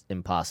that's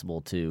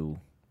impossible to.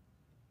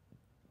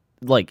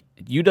 Like,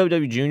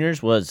 UWW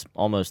Juniors was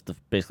almost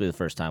basically the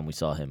first time we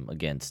saw him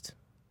against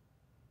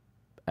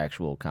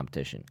actual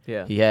competition.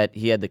 Yeah. He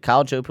had the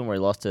College Open where he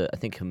lost to, I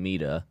think,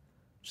 Hamida.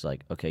 Which is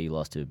like, okay, you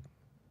lost to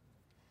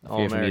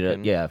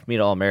All-American.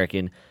 Hamida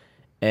All-American.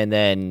 And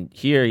then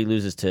here he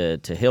loses to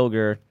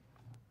Hilger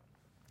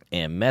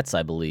and Metz,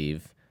 I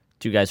believe,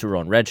 2 guys who were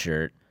on red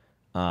shirt.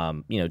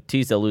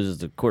 Teasdale loses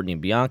to Courtney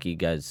and Bianchi,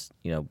 guys,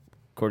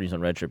 Courtney's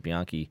on red shirt,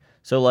 Bianchi.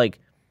 So, like,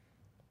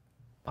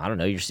 I don't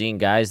know, you're seeing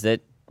guys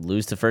that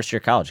lose to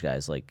first-year college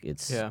guys. Like,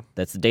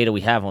 that's the data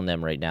we have on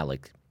them right now.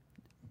 Like,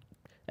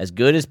 as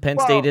good as Penn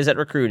State is at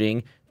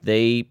recruiting,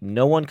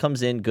 no one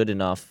comes in good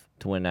enough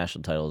to win a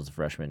national title as a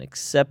freshman,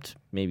 except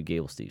maybe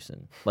Gable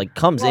Stevenson. Like,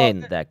 comes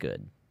in that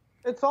good.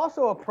 It's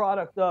also a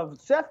product of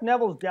Seth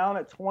Neville's down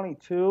at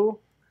 22.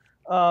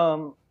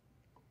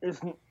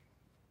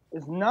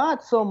 Is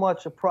not so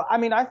much a I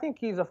mean, I think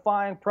he's a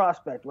fine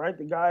prospect, right?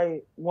 The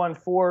guy won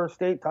 4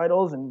 state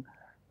titles, and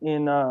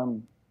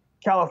in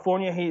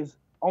California, he's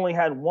only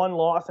had 1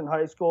 loss in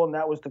high school, and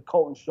that was to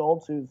Colton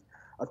Schultz, who's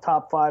a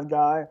top 5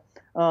 guy.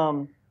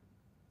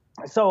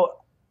 So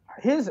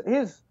his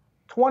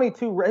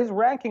 22, his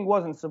ranking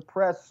wasn't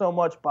suppressed so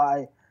much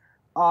by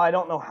I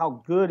don't know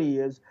how good he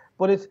is,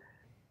 but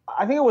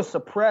I think it was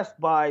suppressed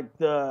by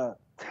the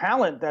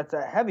talent that's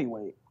at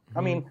heavyweight. Mm-hmm.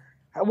 I mean,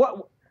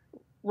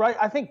 right?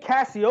 I think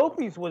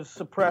Cassiopes was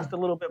suppressed a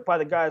little bit by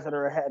the guys that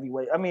are a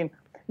heavyweight. I mean,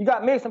 you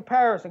got Mason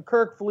Paris and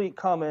Kirk Fleet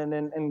coming,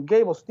 and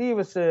Gable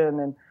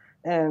Stevenson,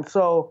 and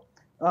so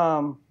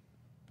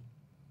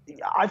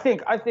I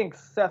think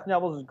Seth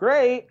Neville's is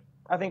great.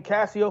 I think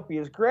Cassiope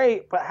is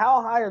great, but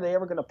how high are they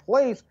ever going to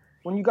place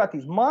when you got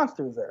these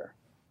monsters there?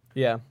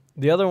 Yeah.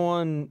 The other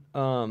one,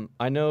 I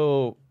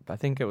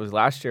think it was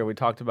last year we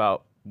talked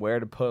about where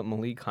to put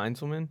Malik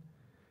Heinzelman,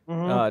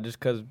 just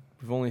because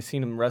we've only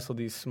seen him wrestle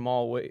these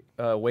small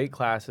weight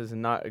classes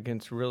and not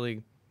against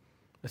really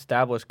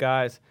established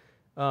guys.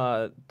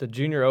 The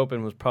Junior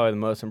Open was probably the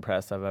most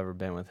impressed I've ever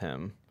been with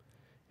him.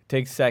 He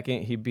takes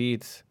second. He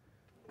beats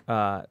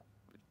Tex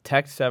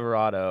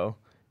Severato,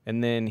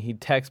 and then he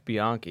texts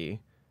Bianchi,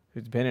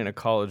 who's been in a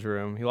college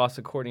room. He lost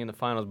to Courtney in the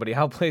finals, but he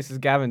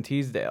outplaces Gavin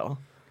Teasdale.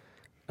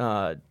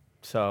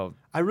 So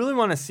I really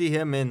want to see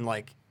him in,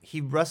 like, he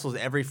wrestles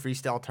every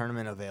freestyle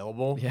tournament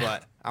available,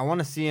 but I want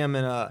to see him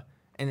in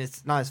and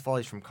it's not his fault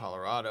he's from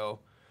Colorado,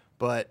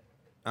 but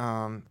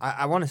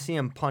I want to see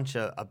him punch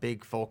a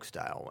big folk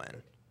style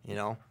win,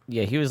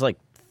 Yeah, he was like,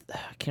 I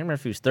can't remember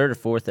if he was 3rd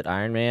or 4th at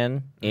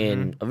Ironman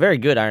in a very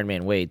good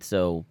Ironman weight,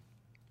 so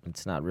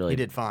it's not really. He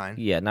did fine.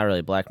 Yeah, not really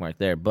a black mark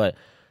there, but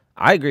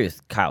I agree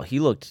with Kyle. He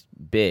looked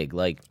big.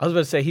 Like, I was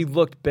about to say, he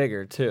looked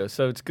bigger too,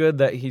 so it's good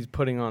that he's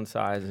putting on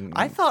size. And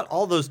I thought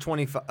all those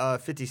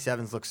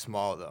 57s looked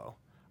small, though.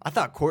 I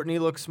thought Courtney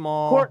looked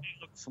small. Courtney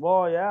looked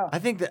small, yeah. I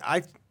think that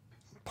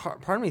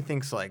part of me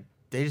thinks, like,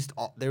 they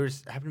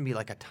happened to be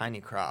like a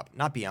tiny crop.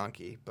 Not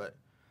Bianchi, but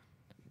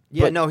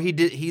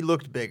he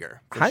looked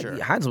bigger for sure.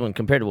 Heinzelman,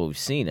 compared to what we've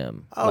seen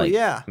him. Oh,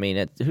 yeah. I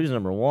mean, who's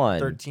number 1?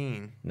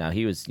 13. Now,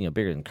 he was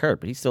bigger than Kurt,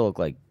 but he still looked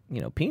like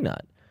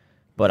Peanut.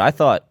 But I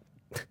thought,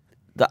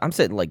 I'm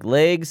saying like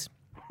legs,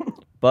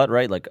 butt,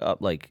 right? Like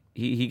up, like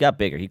he got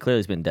bigger. He clearly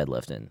has been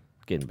deadlifting.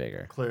 getting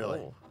bigger.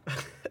 Clearly.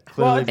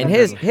 Well, And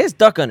his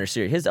duck under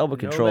series, his elbow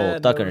control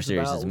man duck knows under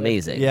series about is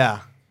amazing. Yeah.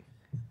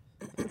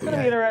 It's going to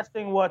be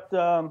interesting what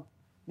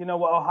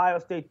what Ohio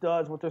State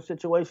does with their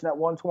situation at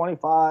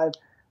 125.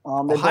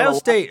 Ohio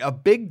State, a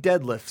big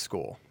deadlift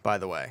school, by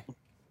the way.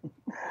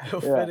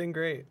 He'll fit in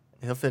great.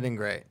 He'll fit in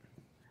great.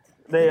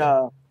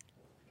 So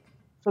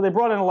they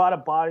brought in a lot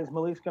of bodies.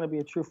 Malik's going to be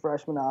a true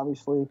freshman,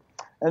 obviously.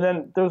 And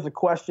then there's a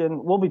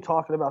question. We'll be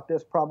talking about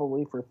this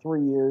probably for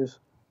 3 years,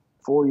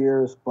 4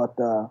 years. But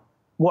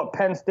what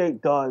Penn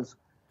State does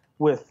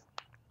with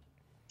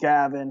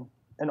Gavin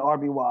and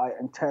RBY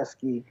and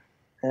Teskey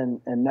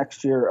and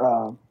next year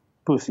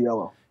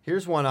Busiello.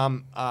 Here's one.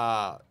 I'm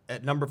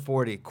at number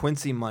 40,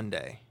 Quincy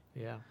Monday.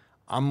 Yeah.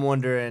 I'm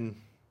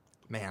wondering,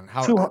 man,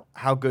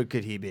 how good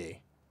could he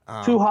be?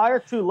 Too high or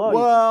too low?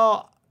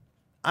 Well,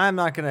 I'm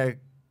not going to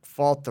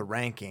fault the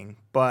ranking,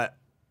 but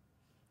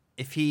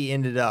if he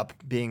ended up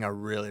being a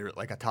really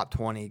like a top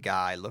 20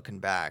 guy looking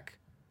back,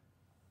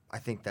 I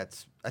think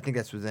that's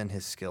within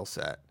his skill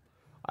set.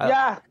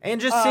 Yeah.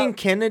 And just seeing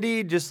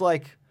Kennedy just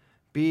like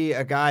be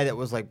a guy that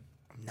was like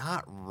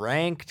not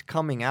ranked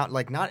coming out,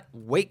 like not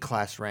weight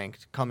class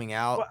ranked coming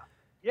out. Well,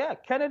 yeah,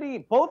 Kennedy,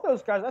 both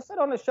those guys. I said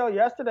on the show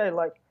yesterday,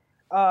 like,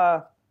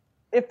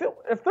 if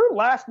their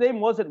last name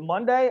wasn't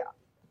Monday,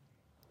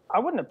 I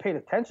wouldn't have paid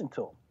attention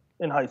to them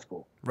in high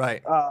school.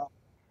 Right.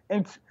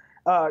 And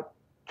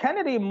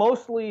Kennedy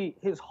mostly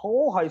his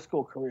whole high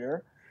school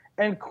career,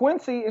 and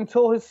Quincy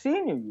until his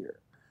senior year.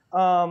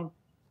 And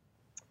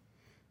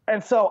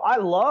so I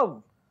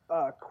love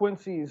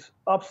Quincy's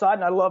upside,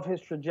 and I love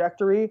his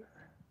trajectory.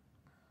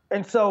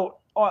 And so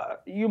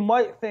you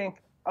might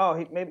think, oh,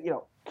 he maybe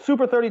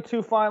Super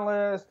 32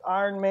 finalist,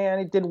 Ironman,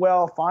 he did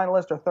well,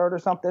 finalist or third or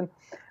something.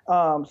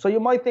 So you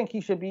might think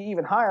he should be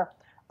even higher.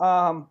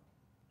 But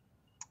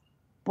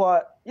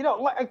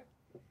like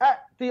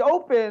at the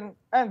Open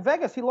and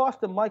Vegas, he lost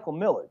to Michael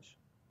Millage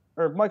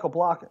or Michael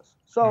Blockus.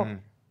 So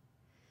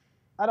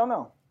I don't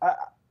know.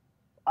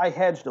 I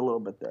hedged a little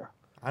bit there.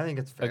 I think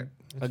it's fair.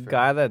 A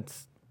guy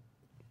that's,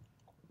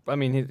 I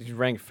mean, he's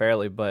ranked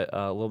fairly, but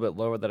a little bit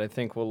lower that I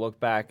think we'll look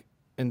back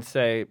and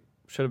say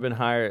should have been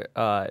higher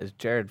is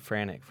Jared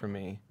Franek for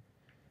me.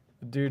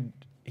 Dude,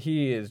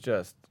 he is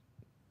just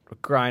a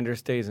grinder,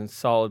 stays in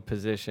solid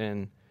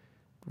position,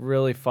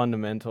 really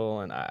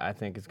fundamental, and I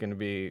think it's going to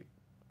be a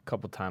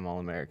couple-time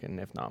All-American,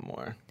 if not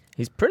more.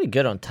 He's pretty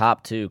good on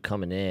top, too,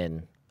 coming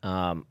in.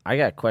 I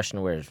got a question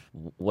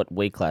what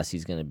weight class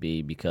he's going to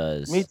be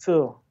because Me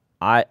too.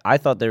 I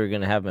thought they were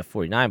going to have him at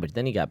 49, but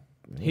then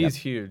He's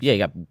huge. Yeah, he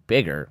got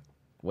bigger,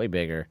 way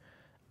bigger.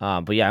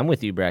 But yeah, I'm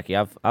with you, Bracky.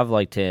 I've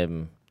liked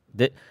him.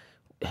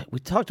 We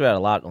talked about it a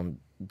lot on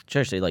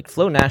Church Day, like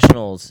Flow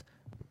Nationals.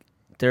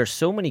 There are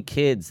so many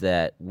kids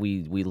that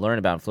we learn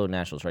about in Flow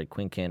Nationals, right?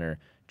 Quinn Kenner,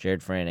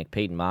 Jared Franek,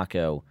 Peyton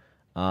Mako,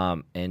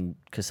 and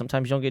because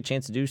sometimes you don't get a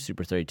chance to do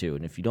Super 32,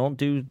 and if you don't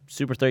do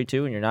Super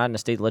 32 and you're not in a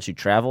state that lets you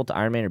travel to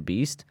Ironman or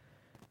Beast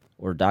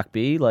or Doc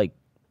B, like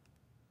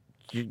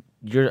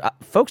your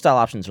folk style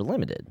options are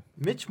limited.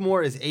 Mitch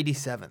Moore is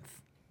 87th.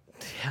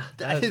 Yeah,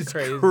 That is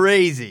crazy.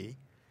 crazy.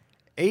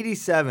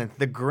 87th.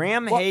 The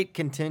Graham hate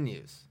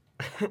continues.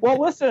 Well,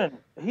 listen,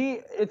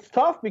 it's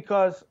tough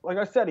because, like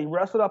I said, he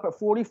wrestled up at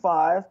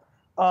 45.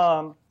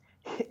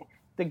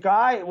 The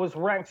guy was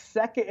ranked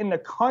second in the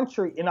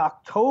country in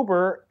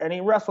October, and he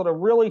wrestled a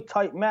really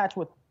tight match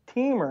with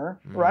Teamer,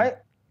 right?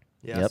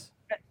 Yes.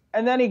 Yep.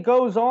 And then he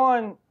goes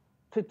on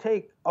to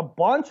take a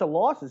bunch of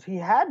losses. He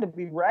had to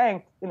be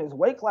ranked in his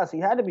weight class. He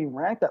had to be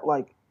ranked at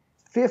like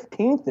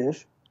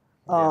 15th-ish.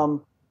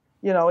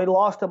 He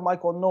lost to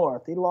Michael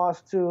North. He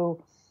lost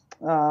to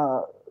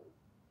a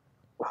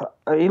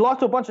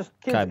bunch of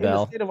kids Kai in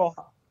Bell.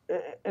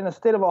 the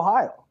state of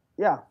Ohio.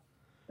 Yeah,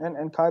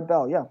 and Kai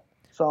Bell. Yeah.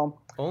 So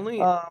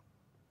only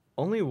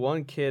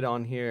one kid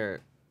on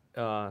here,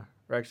 or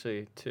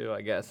actually two,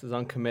 I guess, is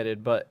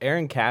uncommitted. But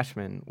Aaron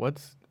Cashman,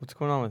 what's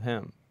going on with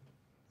him?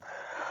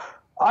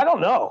 I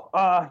don't know.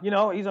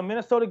 He's a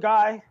Minnesota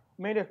guy.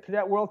 Made a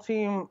cadet world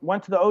team.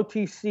 Went to the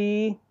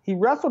OTC. He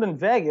wrestled in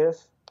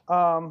Vegas.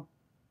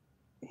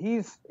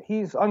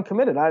 He's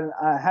uncommitted.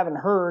 I haven't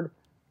heard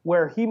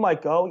where he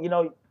might go.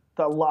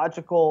 The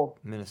logical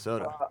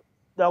Minnesota.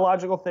 The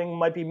logical thing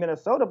might be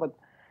Minnesota, but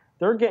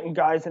they're getting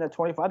guys in at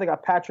 25. They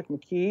got Patrick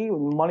McKee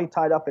with money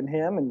tied up in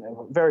him, and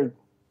a very,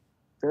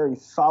 very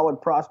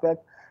solid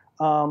prospect.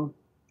 So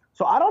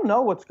I don't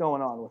know what's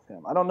going on with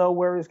him. I don't know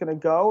where he's going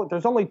to go.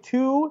 There's only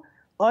two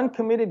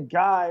uncommitted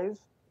guys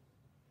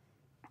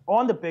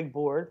on the big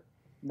board.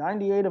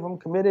 98 of them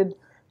committed.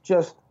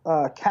 Just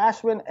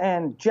Cashman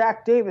and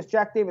Jack Davis.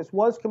 Jack Davis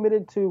was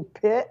committed to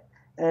Pitt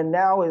and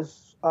now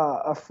is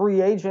a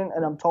free agent,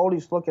 and I'm told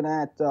he's looking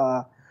at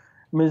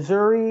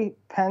Missouri,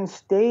 Penn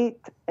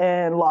State,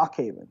 and Lock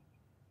Haven.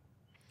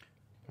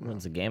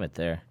 Runs the gamut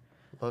there.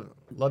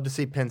 Love to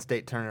see Penn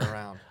State turn it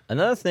around.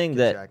 Another thing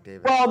Jack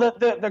Davis. Well,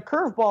 the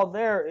curveball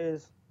there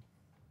is,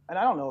 and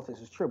I don't know if this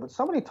is true, but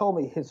somebody told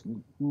me his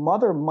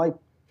mother might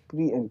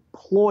be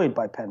employed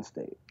by Penn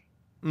State.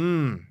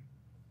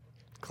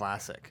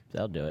 Classic.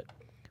 That'll do it.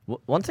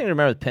 One thing to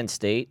remember with Penn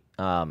State,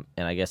 and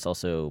I guess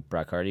also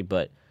Brock Hardy,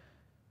 but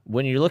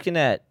when you're looking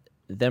at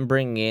them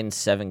bringing in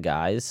 7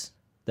 guys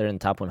that are in the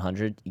top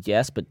 100,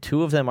 yes, but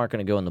 2 of them aren't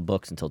going to go in the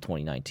books until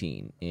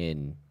 2019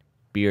 in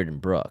Beard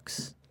and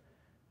Brooks,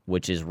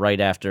 which is right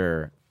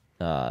after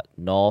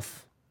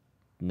Nolf,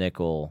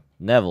 Nickel,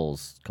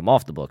 Neville's come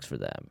off the books for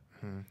them.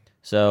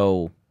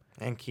 So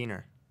And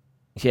Keener.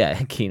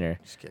 Yeah, Keener.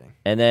 Just kidding.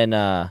 And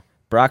then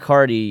Brock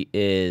Hardy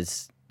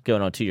is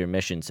going on a 2-year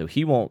mission, so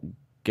he won't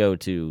go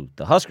to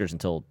the Huskers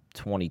until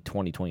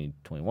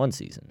 2020-2021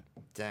 season.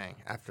 Dang,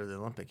 after the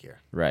Olympic year.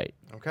 Right.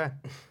 Okay.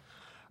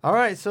 All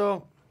right,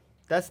 so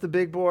that's the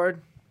big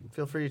board.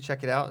 Feel free to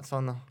check it out. It's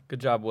on the Good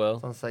job, Will.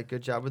 it's on the site.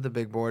 Good job with the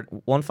big board.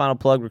 One final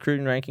plug,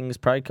 recruiting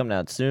rankings probably coming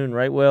out soon,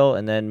 right, Will?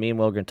 And then me and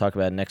Will are going to talk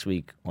about it next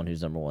week on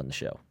Who's Number One, the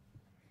show.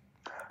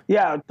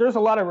 Yeah, there's a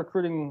lot of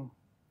recruiting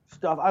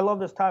stuff. I love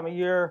this time of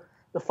year.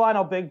 The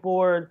final big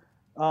board.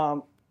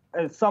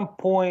 At some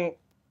point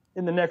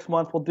in the next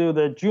month, we'll do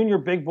the junior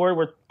big board.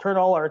 We'll turn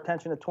all our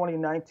attention to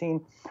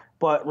 2019.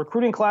 But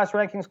recruiting class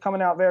rankings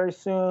coming out very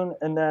soon.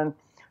 And then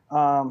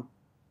I'll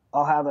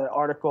have an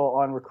article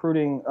on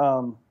recruiting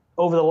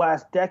over the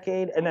last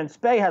decade. And then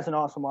Spey has an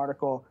awesome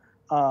article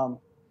on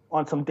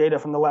some data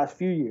from the last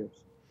few years.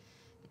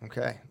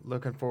 Okay,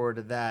 looking forward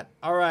to that.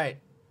 All right.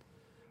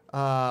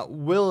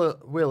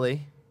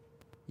 Willie,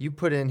 you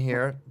put in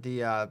here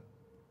the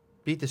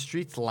Beat the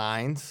Streets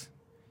lines.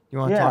 You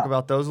want to talk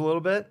about those a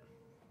little bit?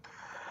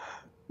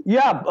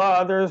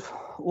 Yeah, there's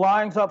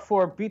lines up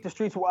for Beat the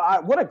Streets.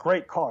 What a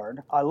great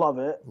card. I love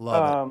it.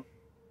 Love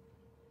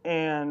it.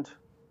 And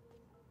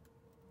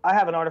I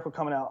have an article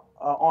coming out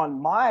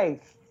on my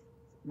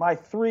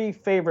 3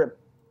 favorite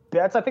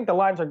bets. I think the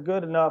lines are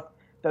good enough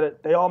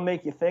that they all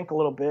make you think a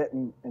little bit,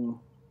 and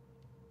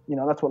you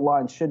know that's what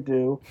lines should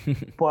do.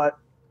 But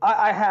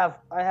I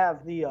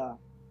have the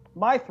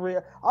my 3.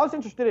 I was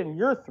interested in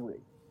your 3,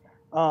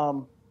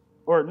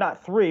 or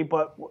not 3,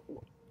 but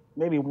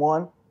maybe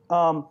 1.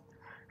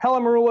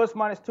 Helen Maroulis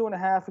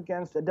 -2.5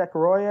 against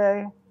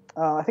Adekoroye.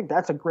 I think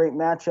that's a great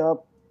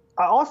matchup.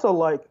 I also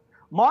like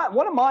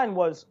one of mine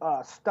was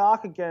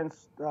Stock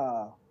against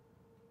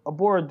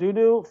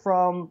Abora-Dudu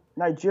from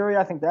Nigeria.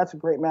 I think that's a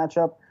great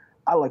matchup.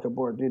 I like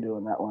Abora-Dudu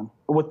in that one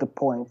with the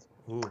points.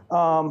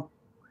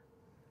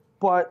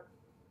 But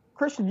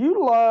Christian,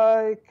 you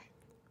like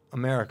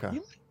America.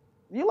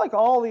 You like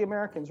all the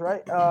Americans,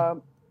 right?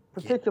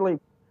 Particularly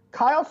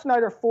Kyle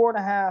Snyder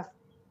 4.5.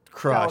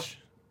 Crush.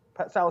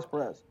 Salas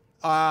Perez.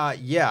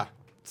 Yeah.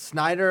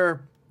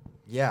 Snyder,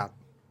 yeah.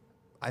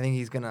 I think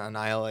he's going to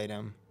annihilate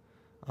him.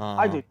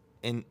 I do.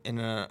 In an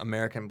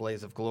American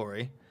blaze of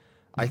glory.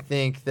 I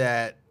think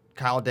that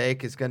Kyle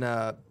Dake is going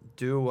to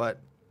do what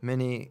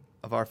many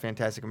of our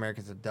fantastic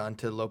Americans have done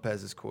to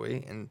Lopez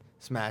Escui and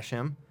smash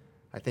him.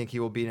 I think he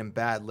will beat him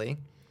badly.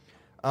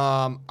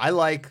 I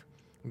like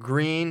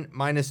Green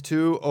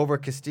 -2 over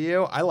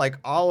Castillo. I like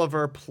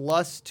Oliver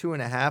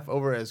 +2.5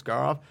 over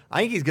Asgarov.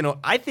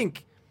 I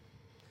think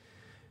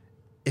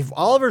if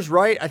Oliver's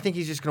right, I think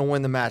he's just going to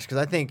win the match because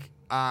I think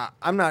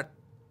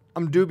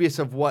I'm dubious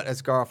of what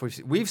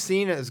Asgarov we've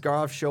seen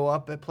Asgarov show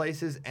up at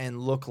places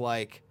and look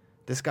like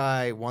this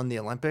guy won the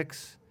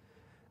Olympics.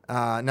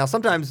 Now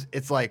sometimes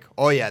it's like,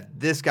 oh yeah,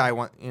 this guy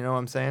won. You know what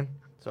I'm saying?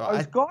 So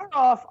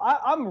Asgarov,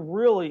 I'm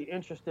really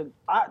interested.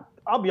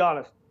 I'll be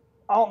honest.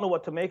 I don't know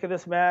what to make of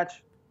this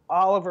match.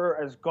 Oliver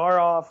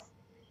Asgarov.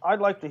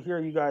 I'd like to hear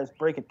you guys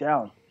break it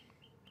down.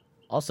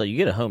 Also, you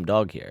get a home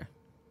dog here.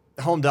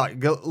 Home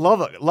dog.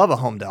 Love a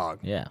home dog.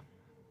 Yeah.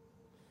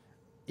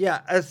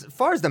 Yeah, as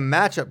far as the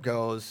matchup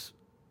goes,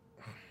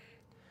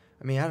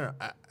 I mean, I don't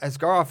know.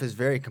 Asgarov is a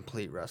very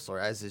complete wrestler,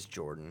 as is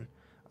Jordan.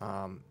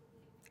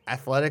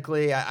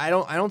 Athletically, I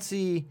don't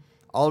see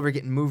Oliver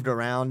getting moved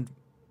around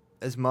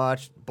as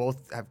much.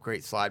 Both have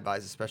great slide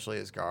bys, especially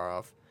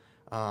Asgarov.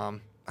 I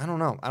don't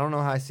know. I don't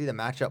know how I see the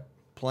matchup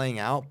playing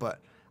out,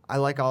 but I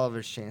like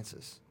Oliver's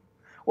chances.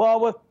 Well,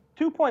 with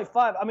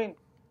 2.5, I mean,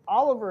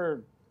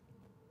 Oliver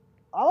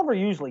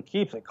usually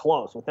keeps it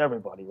close with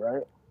everybody,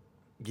 right?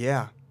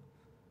 Yeah.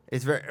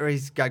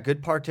 He's got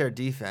good parterre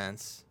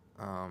defense.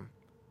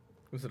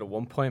 Was it a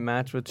 1-point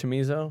match with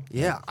Chamizo?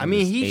 Yeah, I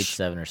mean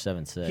 8-7 or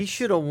 7-6. He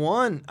should have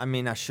won. I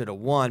mean, I should have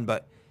won,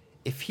 but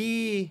if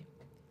he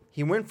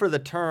went for the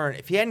turn,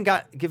 if he hadn't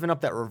given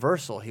up that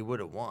reversal, he would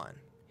have won.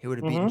 He would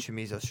have beaten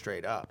Chamizo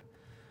straight up.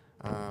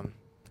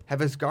 Have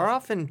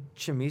Asgarov and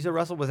Chamizo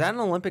wrestled? Was that an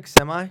Olympic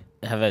semi?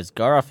 Have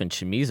Asgarov and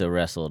Chamizo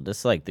wrestled? This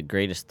is like the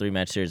greatest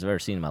 3-match series I've ever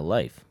seen in my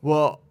life.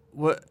 Well,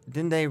 what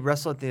didn't they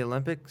wrestle at the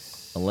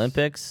Olympics?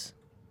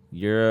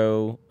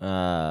 Euro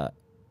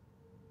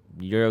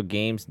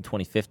Games in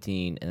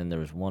 2015, and then there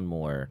was one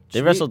more.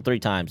 They wrestled 3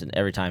 times, and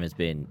every time has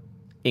been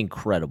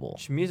incredible.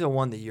 Chamizo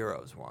won the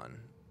Euros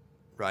one,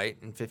 right,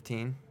 in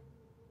 15?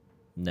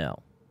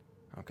 No.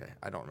 Okay,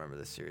 I don't remember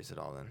this series at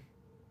all then.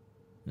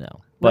 No.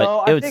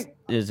 But it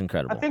was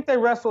incredible. I think they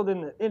wrestled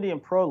in the Indian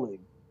Pro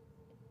League.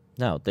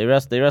 No, they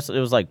wrestled. It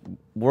was like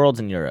Worlds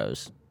and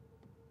Euros.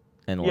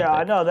 And yeah,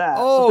 I know that.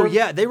 Oh,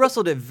 yeah, they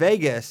wrestled at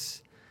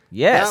Vegas.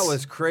 Yes. That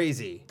was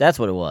crazy. That's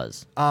what it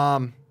was.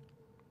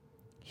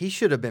 he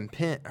should have been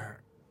pinned.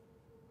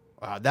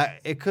 Wow,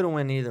 it could have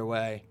went either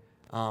way.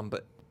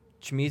 But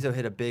Chamizo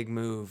hit a big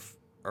move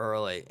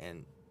early,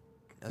 and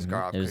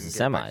Askarov It was couldn't the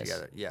get it back semis.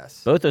 together.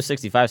 Yes. Both those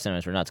 65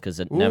 semis were nuts because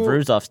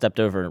Navruzov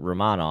stepped over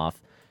Romanov.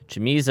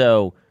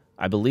 Chamizo,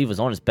 I believe, was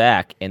on his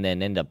back and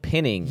then ended up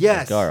pinning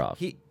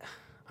Askarov.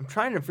 I'm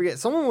trying to forget.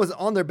 Someone was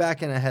on their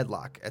back in a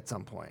headlock at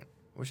some point,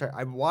 which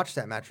I watched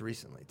that match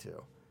recently,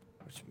 too,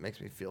 which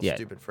makes me feel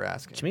stupid for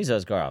asking. Chamizo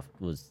Askarov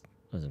was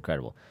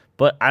incredible.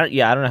 But, I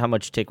don't know how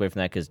much you take away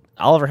from that because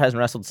Oliver hasn't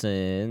wrestled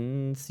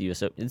since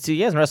US Open. See,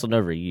 he hasn't wrestled in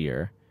over a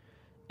year.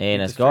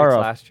 And Askarov...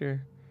 last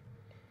year?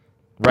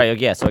 Right,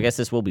 yeah, so I guess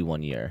this will be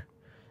 1 year.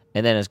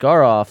 And then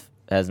Askarov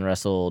hasn't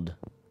wrestled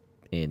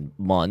in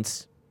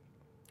months.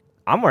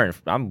 I'm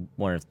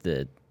wondering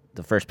if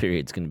the first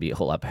period's going to be a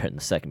whole lot better than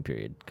the second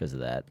period because of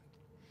that.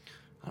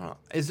 I don't know.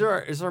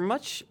 Is there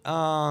much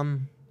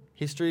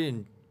history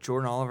in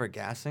Jordan Oliver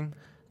gassing?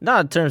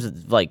 Not in terms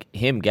of like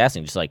him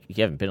gassing, just like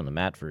he haven't been on the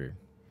mat for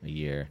a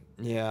year.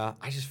 Yeah,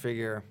 I just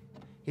figure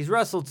he's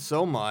wrestled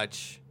so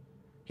much.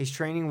 He's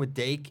training with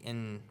Dake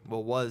and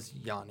was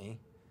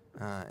Yanni,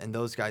 and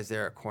those guys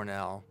there at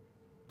Cornell,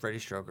 Freddie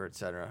Stroker,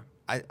 etc.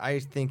 I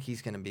think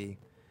he's going to be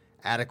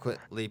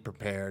adequately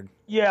prepared.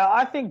 Yeah,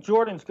 I think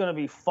Jordan's going to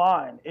be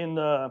fine in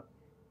the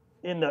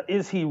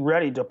is he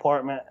ready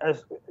department.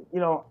 As you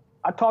know,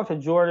 I talked to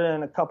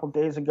Jordan a couple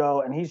days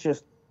ago, and he's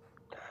just,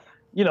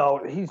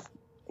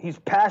 he's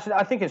passionate.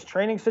 I think his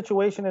training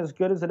situation is as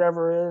good as it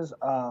ever is.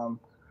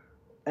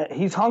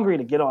 He's hungry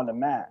to get on the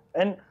mat,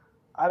 and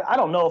I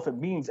don't know if it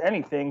means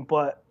anything,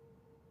 but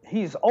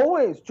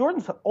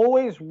Jordan's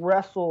always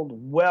wrestled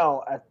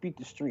well at Beat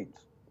the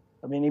Streets.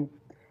 I mean,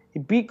 he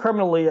beat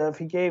Kermanaliev.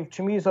 He gave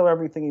Chamizo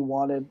everything he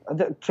wanted.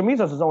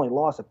 Chamizo's his only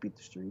loss at Beat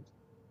the Streets.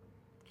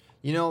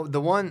 You know, the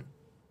one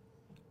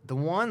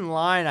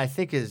line I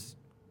think is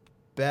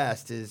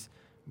best is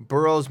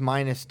Burroughs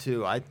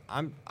 -2.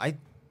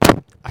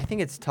 I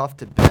think it's tough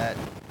to bet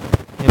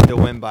him to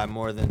win by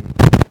more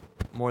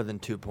than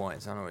 2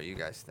 points. I don't know what you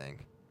guys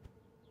think.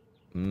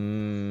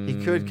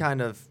 He could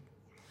kind of.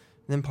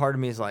 Then part of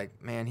me is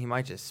like, man, he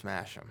might just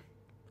smash him.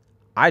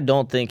 I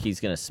don't think he's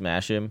going to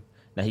smash him.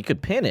 Now, he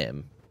could pin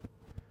him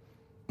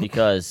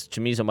because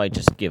Chamizo might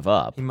just give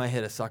up. He might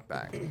hit a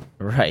suckback.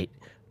 Right.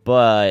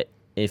 But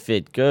if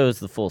it goes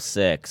the full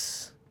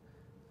 6,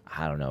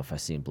 I don't know if I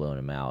see him blowing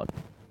him out.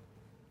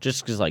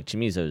 Just because, like,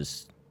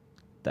 Chamizo's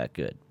that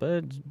good. But, I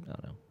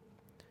don't know.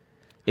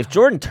 If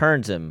Jordan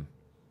turns him,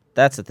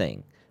 that's the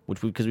thing.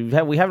 Because we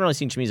haven't really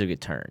seen Chamizo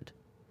get turned.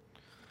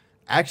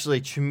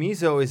 Actually,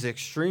 Chamizo is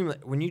extremely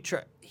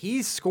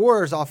he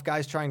scores off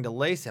guys trying to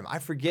lace him. I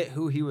forget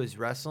who he was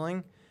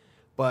wrestling,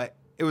 but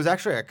it was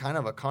actually a kind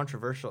of a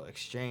controversial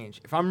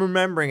exchange. If I'm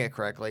remembering it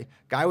correctly,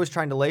 guy was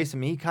trying to lace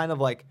him. He kind of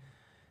like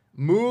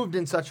moved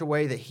in such a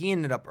way that he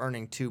ended up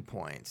earning 2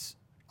 points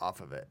off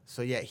of it.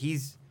 So yeah,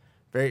 he's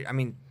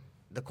the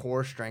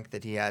core strength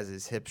that he has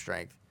is hip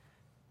strength.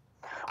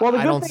 Well,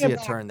 I don't see a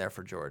turn there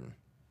for Jordan.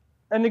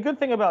 And the good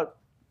thing about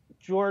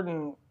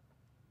Jordan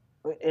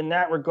in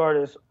that regard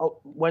is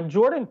when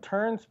Jordan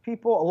turns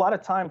people, a lot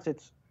of times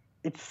it's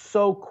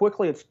so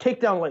quickly, it's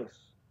takedown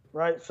lace,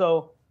 right?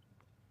 So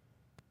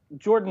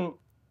Jordan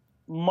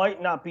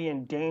might not be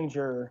in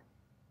danger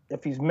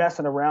if he's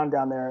messing around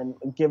down there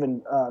and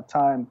given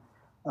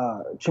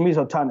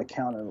Chamizo time to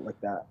counter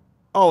like that.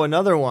 Oh,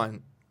 another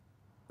one.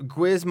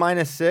 Gwiz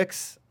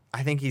 -6.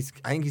 I think he's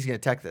going to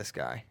tech this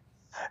guy.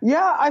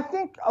 Yeah, I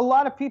think a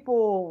lot of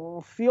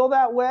people feel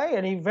that way,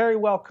 and he very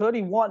well could.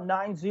 He won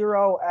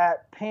 9-0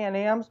 at Pan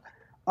Am's.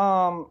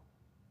 But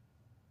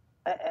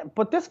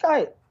this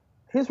guy,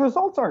 his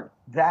results aren't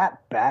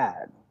that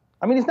bad.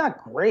 I mean, he's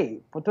not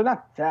great, but they're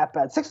not that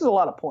bad. 6 is a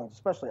lot of points,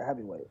 especially at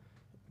heavyweight.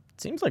 It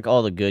seems like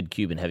all the good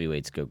Cuban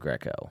heavyweights go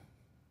Greco.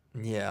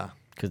 Yeah.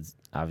 Because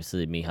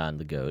obviously Mihan,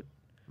 the GOAT.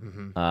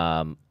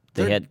 Mm-hmm.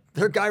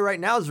 Their guy right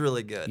now is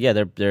really good. Yeah,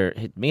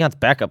 Mihan's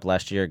backup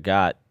last year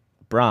got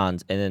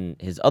bronze, and then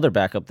his other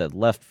backup that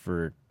left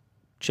for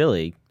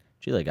Chile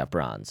got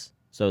bronze.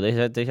 So they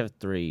have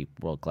 3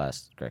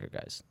 world-class Greco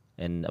guys.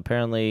 And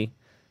apparently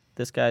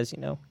this guy's,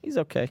 he's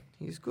okay.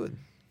 He's good.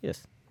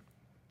 Yes.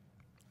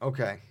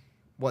 Okay.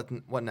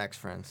 What next,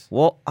 friends?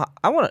 Well,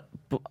 I want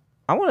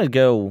to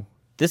go.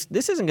 This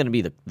isn't going to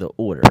be the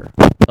order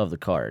of the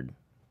card.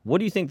 What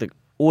do you think the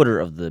order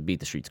of the Beat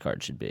the Streets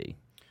card should be?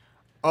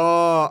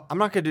 I'm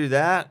not going to do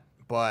that,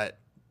 but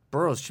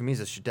Burroughs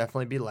Chamizo should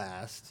definitely be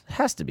last. It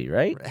has to be,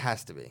 right? It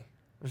has to be.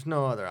 There's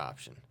no other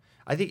option.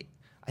 I think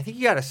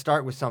you got to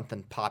start with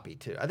something poppy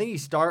too. I think you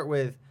start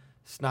with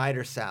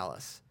Snyder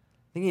Salas.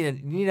 I think you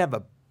need to have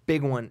a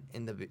big one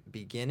in the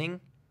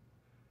beginning,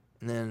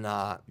 and then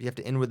you have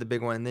to end with the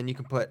big one, and then you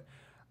can put.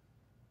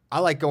 I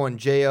like going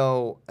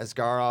Jo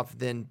Askarov,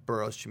 then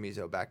Burroughs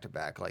Chamizo back to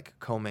back, like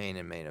co-main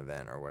and main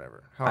event or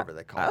whatever, however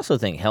they call it. I also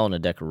think Helena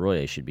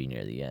Decoroye should be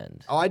near the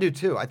end. Oh, I do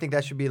too. I think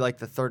that should be like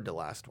the third to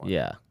last one.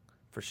 Yeah.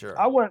 For sure.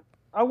 I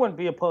wouldn't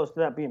be opposed to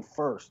that being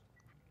first.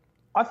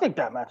 I think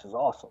that match is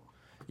awesome.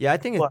 Yeah, I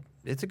think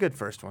it's a good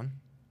first one.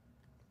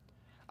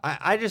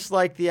 I just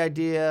like the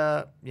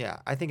idea. Yeah,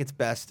 I think it's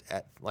best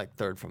at like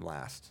third from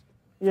last.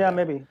 Yeah,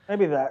 maybe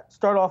that.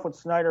 Start off with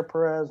Snyder,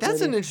 Perez. That's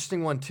maybe. an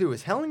interesting one too.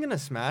 Is Helen gonna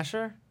smash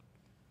her?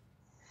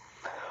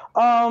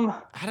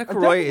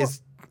 Adekoroye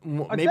is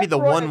maybe the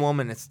one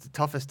woman it's the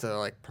toughest to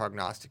like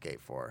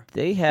prognosticate for.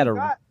 They had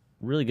a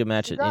really good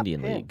match at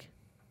Indian League.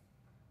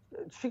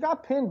 She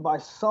got pinned by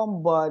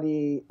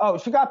somebody. Oh,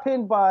 she got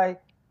pinned by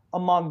a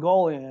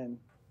Mongolian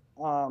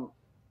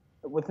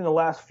within the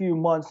last few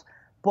months.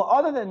 But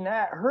other than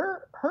that,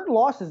 her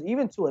losses,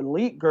 even to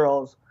elite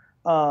girls,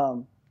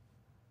 are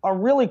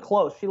really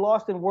close. She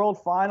lost in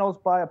World Finals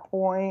by a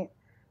point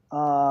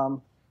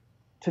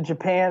to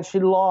Japan. She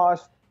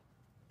lost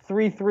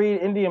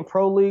 3-3 Indian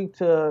Pro League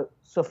to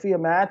Sophia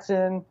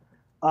Matson.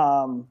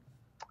 So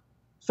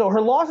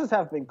her losses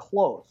have been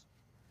close.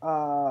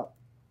 That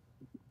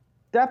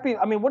being,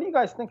 I mean, what do you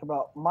guys think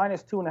about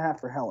 -2.5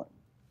 for Helen?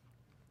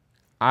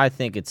 I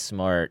think it's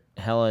smart.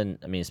 Helen,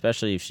 I mean,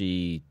 especially if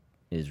she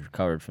is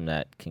recovered from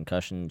that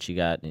concussion she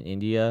got in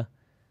India,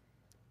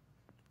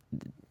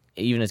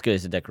 even as good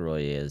as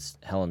Adekoroye is,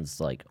 Helen's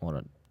like on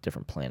a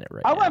different planet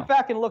right now. I went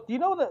back and looked. Do you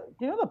know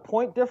the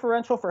point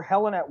differential for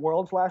Helen at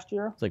Worlds last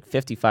year? It's like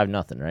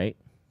 55-0, right?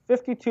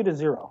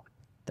 52-0.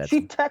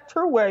 She teched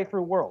her way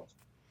through Worlds.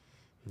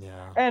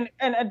 Yeah. And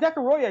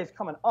Adekoroye is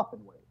coming up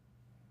in weight.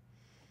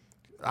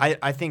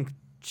 I think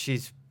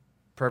she's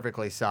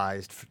perfectly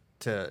sized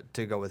to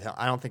go with Helen.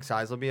 I don't think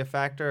size will be a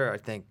factor. I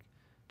think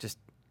just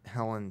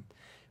Helen.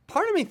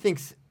 Part of me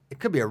thinks it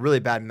could be a really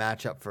bad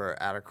matchup for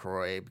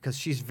Adekoroye because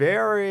she's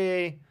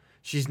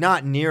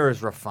not near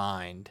as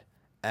refined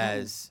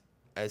as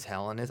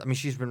Helen is. I mean,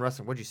 she's been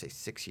wrestling, what'd you say,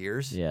 6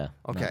 years? Yeah,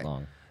 okay. Not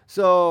long.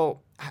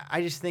 So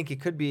I just think it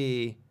could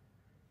be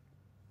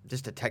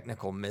just a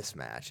technical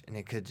mismatch, and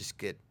it could just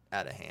get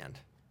out of hand.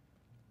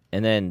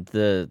 And then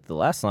the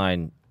last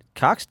line,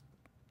 Cox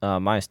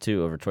 -2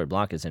 over Torre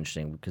Blanca is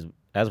interesting because,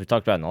 as we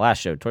talked about in the last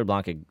show, Torre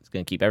Blanca is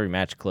going to keep every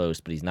match close,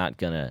 but he's not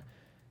going to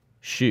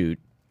shoot.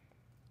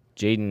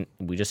 Jaden,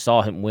 we just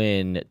saw him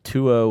win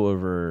 2-0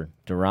 over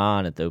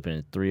Duran at the Open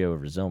and 3-0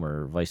 over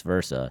Zilmer, or vice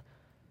versa.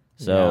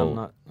 So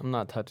yeah, I'm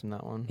not touching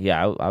that one.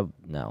 Yeah,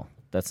 no,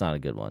 that's not a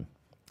good one.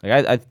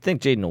 Like I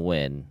think Jaden will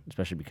win,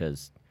 especially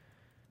because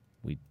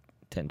we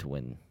tend to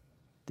win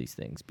these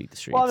things, beat the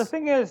streets. Well, the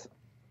thing is,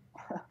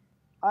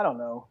 I don't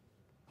know.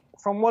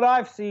 From what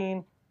I've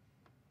seen,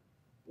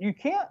 you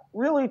can't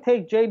really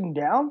take Jaden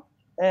down,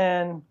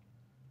 and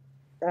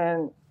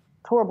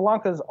Torre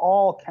Blanca's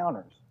all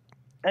counters.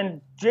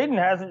 And Jaden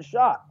hasn't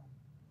shot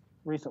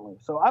recently,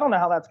 so I don't know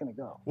how that's going to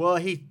go. Well,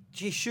 he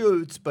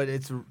shoots, but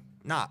it's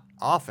not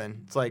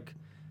often. It's like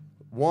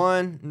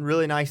one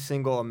really nice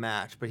single a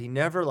match, but he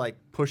never like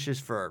pushes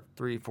for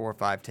 3, 4,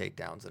 5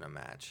 takedowns in a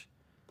match.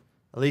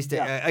 At least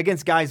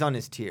against guys on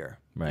his tier,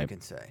 right. You can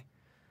say.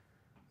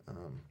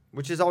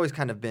 Which has always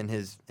kind of been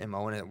his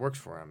MO, and it works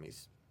for him.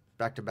 He's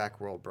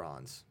back-to-back world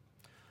bronze.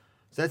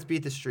 So that's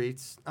Beat the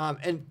Streets.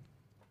 And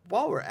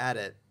while we're at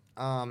it,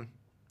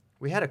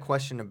 we had a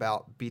question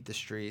about Beat the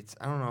Streets.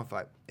 I don't know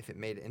if it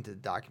made it into the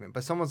document,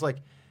 but someone's like,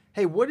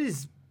 hey, what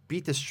is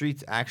Beat the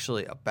Streets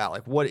actually about?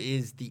 Like, what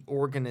is the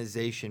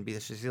organization Beat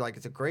the Streets? Like,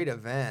 it's a great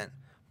event,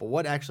 but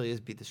what actually is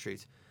Beat the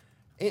Streets?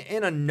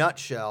 In a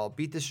nutshell,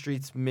 Beat the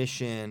Streets'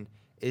 mission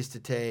is to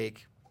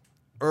take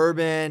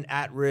urban,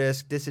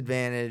 at-risk,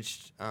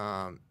 disadvantaged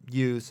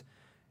youth,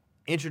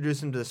 introduce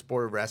them to the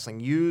sport of wrestling,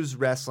 use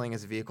wrestling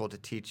as a vehicle to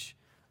teach,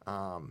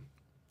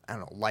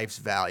 life's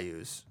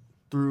values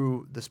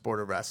through the sport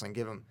of wrestling.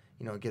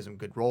 It gives them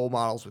good role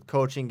models with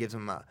coaching, gives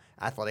them an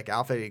athletic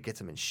outfit, it gets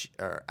them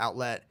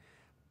outlet,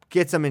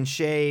 gets them in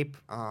shape,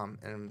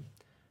 and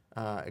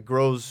it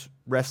grows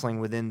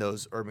wrestling within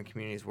those urban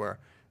communities where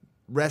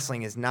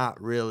wrestling is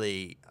not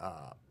really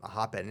a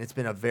hotbed, and it's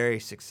been a very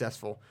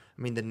successful.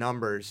 I mean, the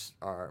numbers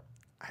are.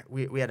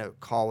 We had a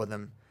call with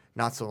them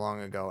not so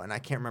long ago, and I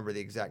can't remember the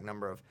exact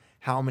number of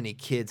how many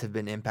kids have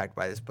been impacted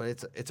by this, but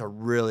it's a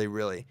really,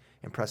 really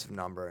impressive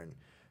number, and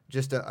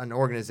just an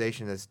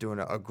organization that's doing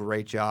a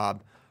great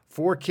job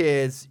for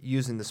kids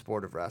using the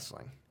sport of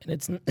wrestling.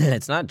 And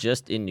it's not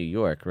just in New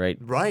York, right?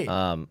 Right.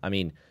 I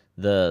mean,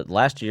 the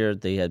last year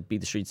they had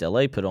Beat the Streets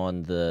LA put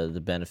on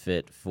the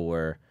benefit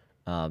for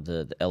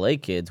the LA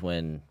kids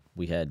when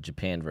we had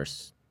Japan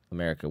versus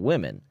America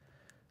women.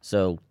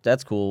 So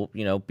that's cool.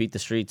 Beat the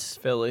Streets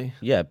Philly.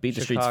 Yeah, Beat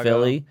the Streets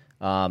Philly.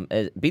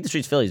 Beat the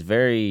Streets Philly is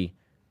very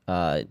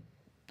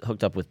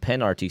hooked up with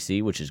Penn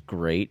RTC, which is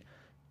great.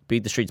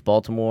 Beat the Streets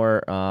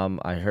Baltimore.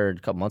 I heard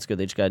a couple months ago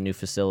they just got a new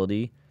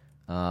facility.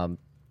 I'm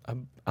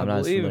not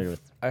as familiar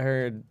with. I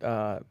heard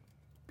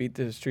Beat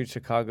the Streets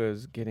Chicago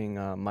is getting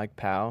Mike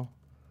Powell.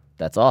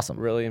 That's awesome.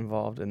 Really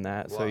involved in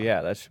that. Wow. So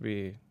yeah, that should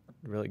be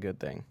a really good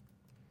thing.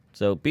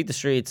 So Beat the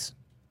Streets,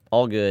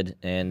 all good,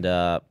 and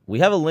we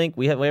have a link.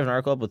 We have an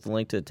article up with the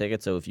link to the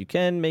ticket. So if you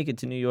can make it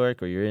to New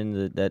York or you're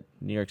in that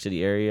New York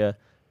City area,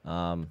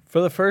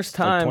 for the first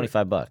time, like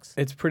 $25.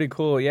 It's pretty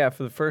cool. Yeah,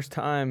 for the first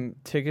time,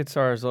 tickets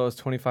are as low as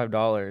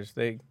 $25.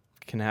 They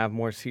can have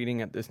more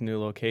seating at this new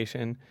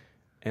location,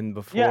 and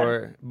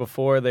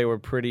before they were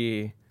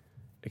pretty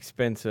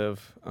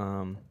expensive.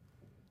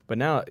 But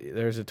now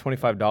there's a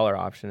 $25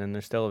 option, and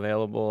they're still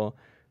available.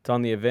 It's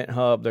on the Event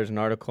Hub. There's an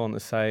article on the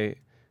site.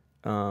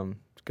 Go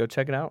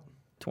check it out.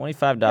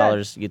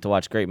 $25, you get to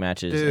watch great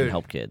matches Dude. and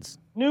help kids.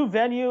 New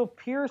venue,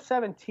 Pier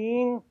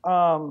 17.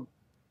 And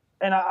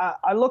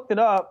I looked it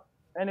up,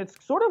 and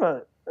it's sort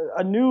of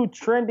a new,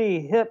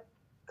 trendy, hip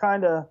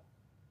kind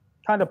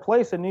of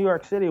place in New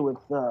York City with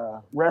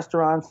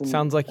restaurants. And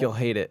Sounds like you'll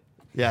hate it.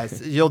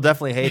 Yes, you'll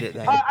definitely hate it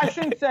then. I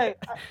shouldn't say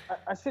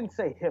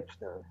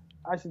hipster.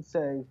 I should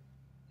say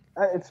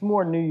it's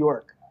more New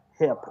York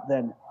hip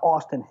than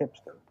Austin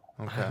hipster.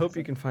 Okay. I hope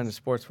you can find a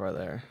sports bar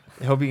there.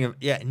 I hope you can.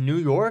 Yeah, New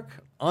York,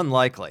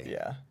 unlikely.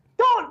 Yeah.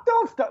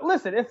 Don't start.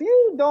 Listen, if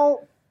you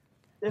don't,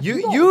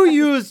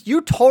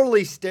 You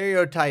totally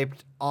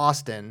stereotyped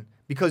Austin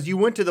because you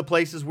went to the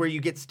places where you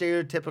get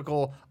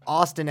stereotypical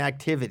Austin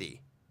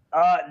activity.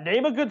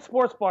 name a good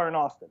sports bar in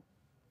Austin.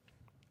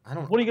 I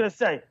don't. What are you gonna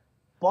say?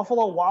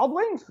 Buffalo Wild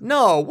Wings?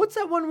 No, what's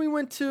that one we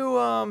went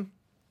to?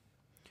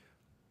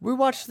 We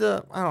watched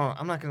the. I don't know.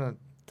 I'm not gonna.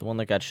 The one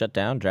that got shut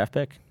down, draft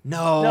pick?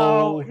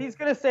 No, he's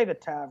gonna say the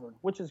Tavern,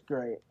 which is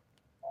great.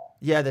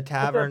 Yeah, the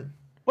Tavern.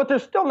 But they're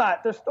still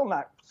not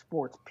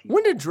sports people.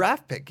 When did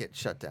Draft Pick get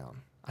shut down?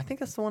 I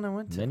think that's the one I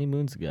went to. Many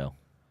moons ago.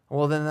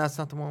 Well, then that's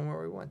not the one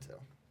where we went to.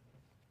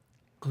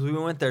 Because we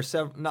went there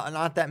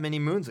not that many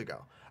moons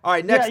ago. All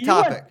right, next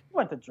topic. You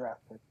went to Draft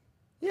Pick.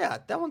 Yeah,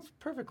 that one's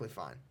perfectly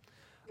fine.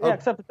 Yeah,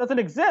 except it doesn't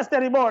exist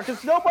anymore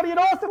because nobody in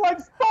Austin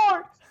likes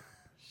sports.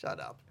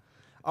 Shut up.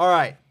 All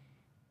right.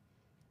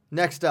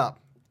 Next up,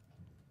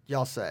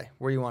 y'all say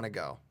where you want to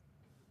go.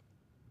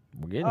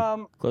 We're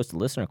getting close to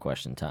listener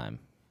question time.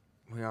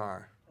 We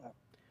are.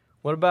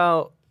 What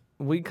about,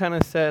 we kind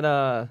of said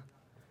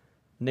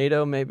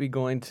NATO may be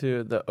going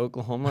to the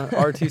Oklahoma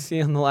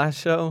RTC on the last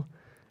show,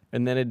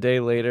 and then a day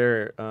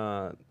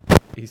later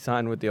he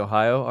signed with the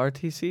Ohio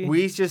RTC?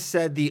 We just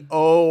said the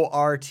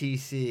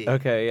ORTC.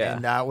 Okay, yeah.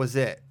 And that was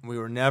it. We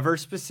were never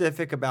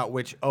specific about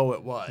which O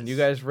it was. And you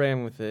guys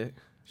ran with it.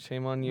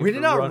 Shame on you. We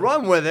did not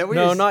run with it.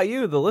 No, not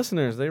you. The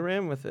listeners. They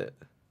ran with it.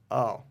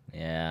 Oh.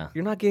 Yeah.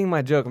 You're not getting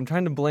my joke. I'm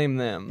trying to blame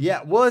them.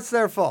 Yeah, well, it's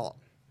their fault.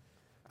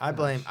 I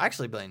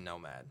actually blame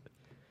Nomad.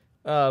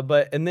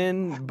 And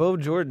then Bo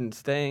Jordan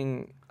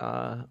staying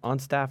on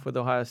staff with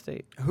Ohio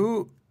State.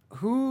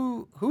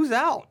 Who's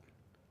out?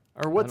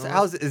 Or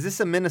is this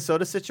a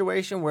Minnesota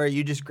situation where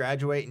you just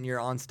graduate and you're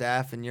on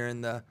staff and you're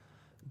in the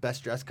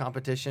best dress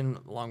competition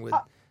along with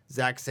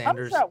Zach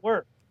Sanders? How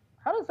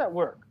does that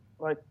work?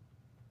 Like,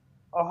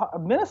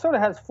 Minnesota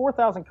has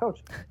 4,000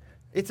 coaches.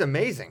 It's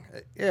amazing.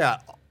 Yeah,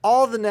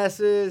 all the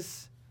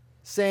Nesses,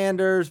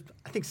 Sanders.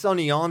 I think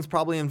Sonny Yon's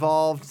probably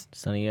involved.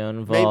 Sonny Yon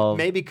involved.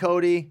 Maybe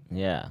Cody.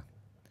 Yeah.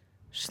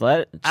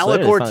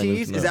 Alec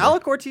Ortiz. Is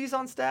Alec Ortiz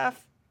on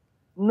staff?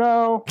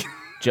 No.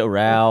 Joe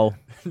Rao.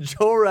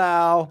 Joe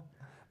Rao.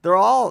 They're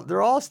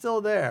all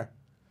still there.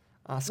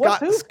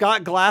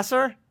 Scott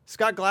Glasser.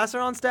 Scott Glasser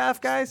on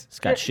staff, guys.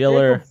 Scott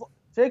Schiller.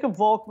 Jacob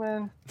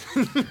Volkman.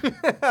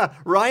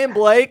 Ryan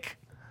Blake.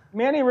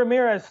 Manny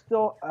Ramirez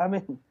still. I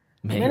mean,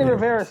 Manny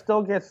Rivera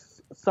still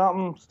gets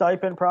something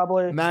stipend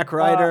probably. Mac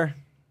Ryder.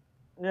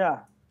 Yeah.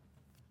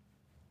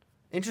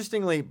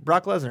 Interestingly,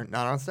 Brock Lesnar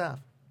not on staff.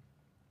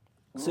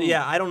 So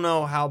yeah, I don't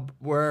know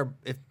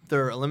if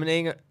they're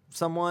eliminating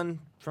someone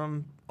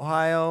from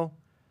Ohio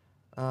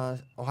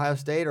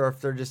State, or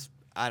if they're just,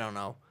 I don't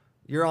know.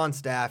 You're on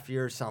staff,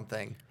 you're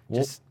something.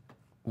 Well,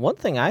 one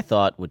thing I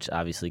thought, which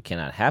obviously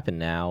cannot happen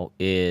now,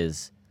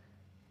 is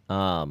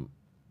Tony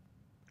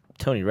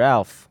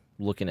Ralph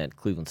looking at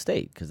Cleveland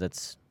State because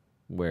that's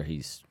where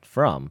he's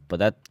from. But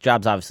that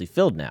job's obviously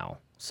filled now,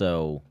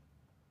 so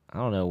I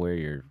don't know where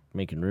you're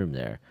making room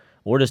there.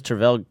 Or does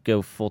Tervel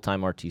go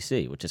full-time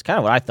RTC, which is kind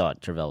of what I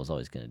thought Tervel was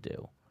always going to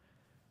do.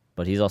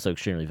 But he's also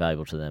extremely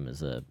valuable to them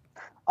as a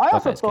I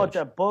also Buckeyes thought coach.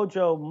 that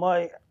Bojo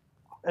might,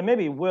 and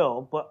maybe he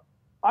will, but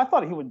I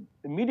thought he would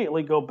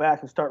immediately go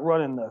back and start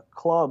running the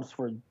clubs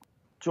for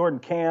Jordan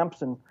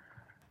Camps and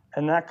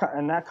that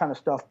kind of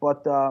stuff.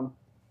 But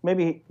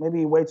maybe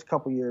he waits a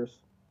couple years.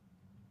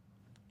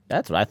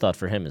 That's what I thought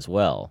for him as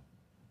well.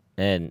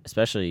 And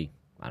especially,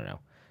 I don't know,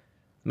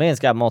 man's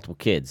got multiple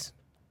kids.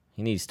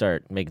 He needs to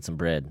start making some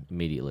bread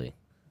immediately.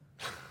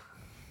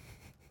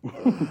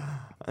 I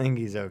think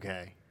he's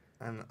okay.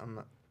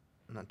 I'm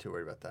not too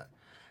worried about that.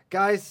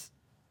 Guys,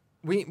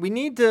 we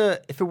need to,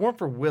 if it weren't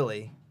for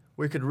Willie,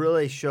 we could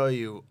really show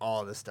you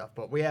all this stuff.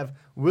 But we have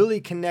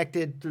Willie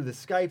connected through the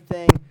Skype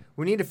thing.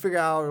 We need to figure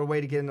out a way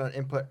to get another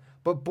input.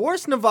 But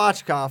Boris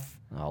Novachkov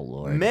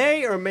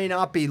may or may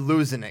not be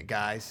losing it,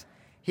 guys.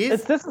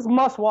 This is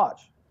must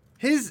watch.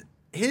 His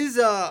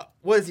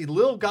what is he,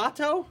 Lil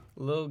Gato?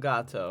 Lil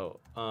Gato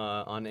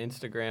on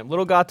Instagram.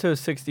 Lil Gato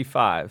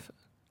 65.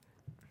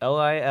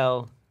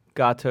 LIL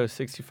Gato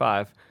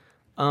 65.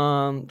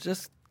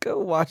 Just go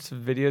watch the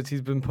videos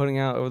he's been putting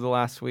out over the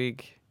last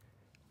week.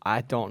 I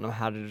don't know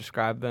how to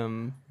describe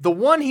them. The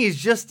one he's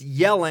just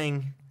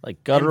yelling,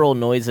 like guttural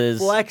noises,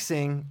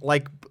 flexing,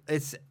 like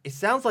it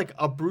sounds like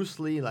a Bruce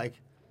Lee, like,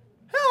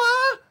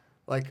 hello,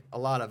 like a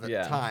lot of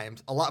it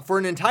times, a lot for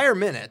an entire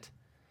minute.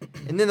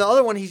 And then the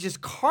other one, he's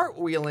just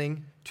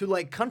cartwheeling to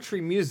like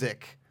country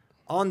music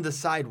on the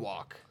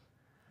sidewalk.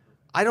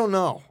 I don't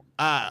know.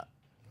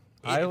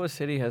 Iowa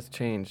City has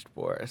changed,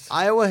 Boris.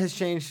 Iowa has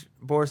changed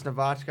Boris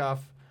Novachkov.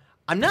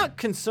 I'm not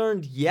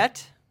concerned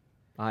yet.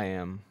 I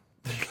am.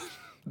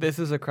 This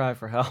is a cry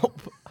for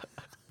help.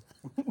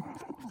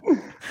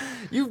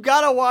 You've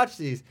got to watch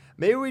these.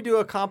 Maybe we do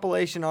a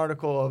compilation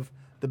article of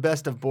the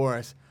best of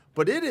Boris.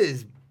 But it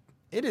is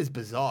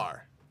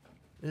bizarre.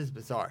 It is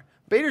bizarre.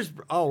 Bader's,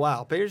 oh,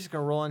 wow. Bader's just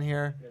going to roll in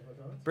here.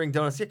 Bring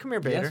donuts. Yeah, come here,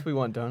 Bader. Yes, we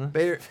want donuts.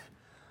 Bader.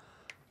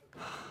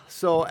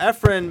 So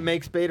Efren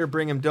makes Bader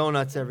bring him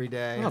donuts every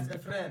day.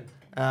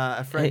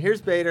 Efren. Here's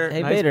Bader.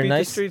 Hey, Nice Bader, Beat the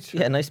nice. Streets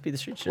Yeah, nice Beat the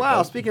Streets shirt. Wow,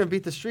 bud. speaking of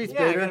Beat the Streets,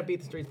 Yeah, I Bader. got to Beat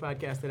the Streets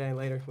podcast today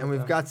later. And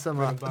we've got some.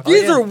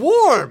 Buckley. These are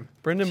warm.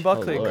 Brendan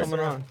Buckley, Lord. coming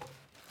on.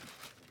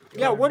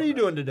 Yeah, what are you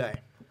doing today?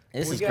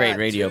 This We is got great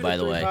radio, 2 to by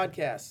the 3 way.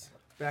 podcasts.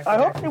 Back I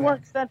to hope back they to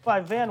weren't back. sent by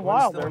Van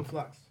One's still Wilder. in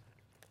flux,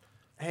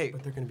 Hey,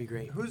 but they're going to be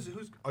great. who's?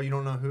 Oh, you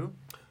don't know who?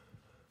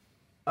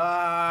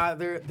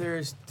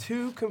 There's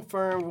 2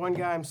 confirmed. One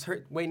guy I'm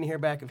waiting to hear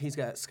back if he's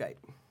got Skype.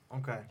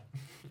 Okay.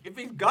 If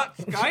he's got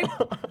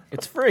Skype,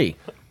 It's free.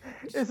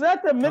 Is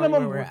that the where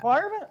minimum we're at.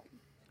 requirement?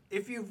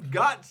 if you've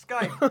got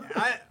Skype,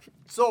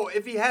 so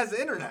if he has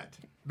internet,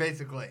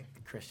 basically.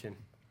 Christian.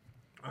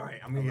 All right,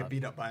 I'm gonna get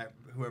beat up by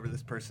whoever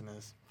this person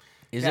is.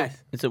 Is Guys.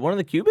 it one of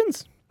the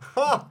Cubans?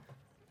 Huh.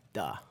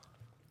 Duh.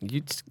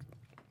 You're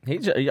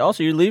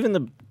leaving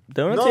the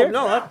donuts here?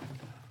 No,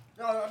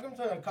 No, I'm going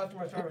to the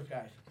customer service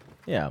guys.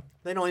 Yeah.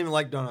 they don't even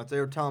like donuts. They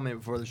were telling me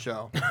before the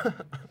show.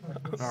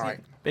 All right.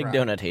 Big crap.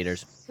 donut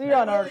haters. See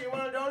on our. You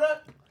want a donut?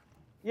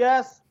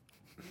 Yes.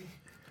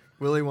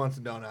 Willie wants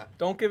a donut.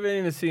 Don't give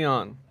any to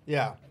Sion.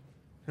 Yeah.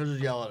 He'll just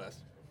yell at us.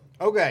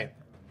 Okay.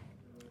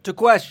 To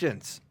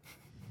questions.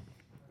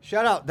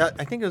 Shout out that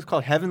I think it was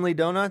called Heavenly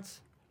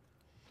Donuts.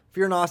 If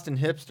you're an Austin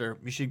hipster,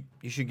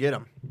 you should get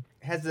them.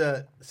 It has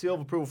a seal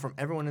of approval from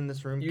everyone in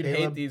this room. You'd Caleb.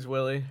 hate these,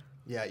 Willie.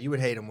 Yeah, you would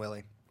hate them,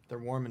 Willie. They're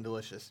warm and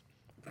delicious.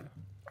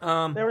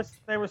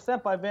 They were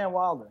sent by Van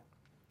Wilder.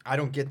 I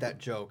don't get that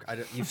joke.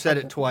 You've said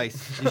it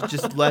twice. You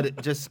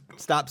just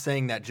stop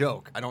saying that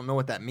joke. I don't know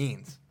what that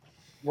means.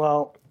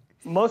 Well,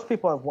 most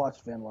people have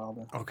watched Van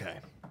Wilder. Okay.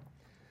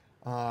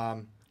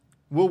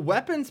 Will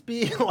weapons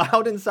be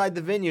allowed inside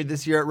the venue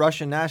this year at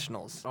Russian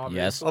Nationals?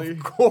 Yes. Of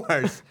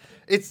course.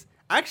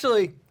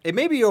 It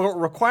may be a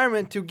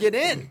requirement to get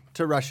in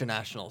to Russian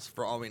Nationals,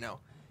 for all we know.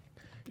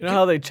 You know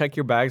how they check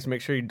your bags to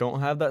make sure you don't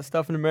have that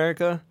stuff in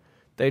America?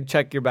 They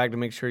check your bag to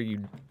make sure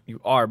you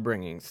are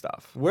bringing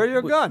stuff. Where's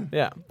your gun?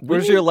 Yeah.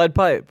 Where's your lead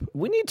pipe?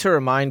 We need to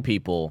remind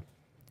people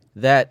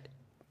that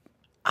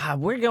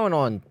we're going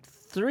on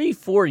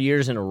 3-4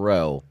 years in a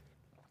row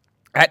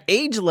at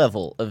age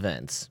level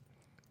events,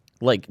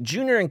 like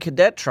junior and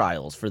cadet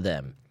trials for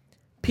them.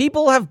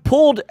 People have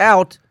pulled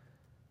out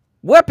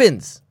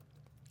weapons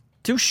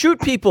to shoot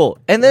people,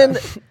 and then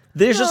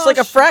there's just like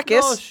a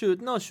fracas.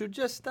 No shoot,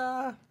 just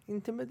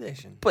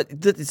intimidation. But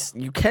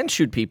you can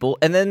shoot people,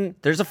 and then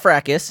there's a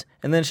fracas,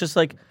 and then it's just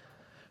like,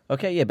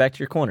 okay, yeah, back to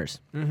your corners.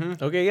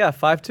 Okay, yeah,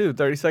 5-2,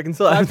 30 seconds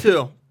left.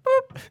 5-2.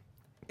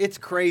 It's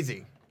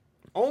crazy.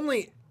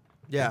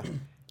 Yeah.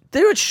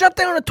 They would shut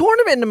down a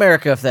tournament in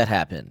America if that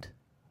happened.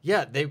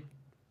 Yeah, it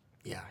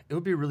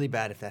would be really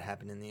bad if that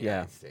happened in the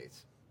United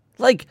States.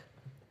 Like,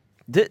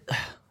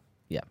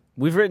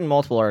 we've written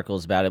multiple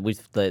articles about it. I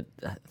think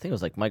it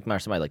was like Mike Meyer,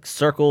 somebody like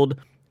circled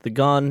the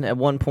gun at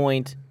one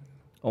point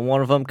on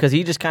one of them because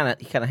he kind of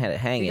had it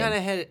hanging. He kind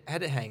of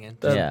had it hanging.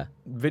 Yeah,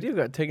 Video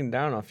got taken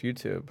down off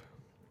YouTube.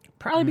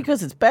 probably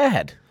because it's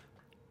bad.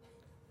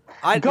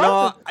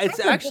 Guns It's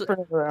are actually.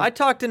 different over there. I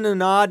talked to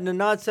Nanad.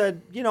 Nanad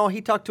said,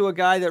 he talked to a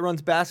guy that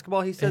runs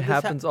basketball. He said It this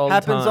happens all the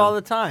happens time. all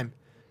the time.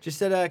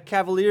 Just at a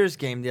Cavaliers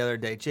game the other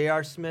day.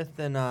 J.R. Smith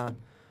and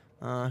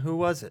who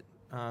was it?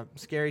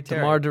 Scary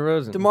Terry. DeMar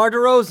DeRozan. DeMar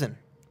DeRozan.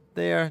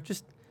 They are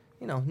just,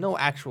 no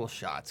actual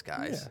shots,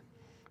 guys.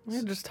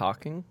 We're just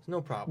talking.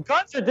 No problem.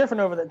 Guns are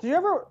different over there. Did you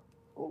ever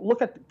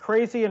look at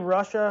Crazy in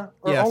Russia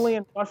or Yes. Only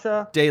in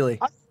Russia? Daily.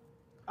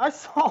 I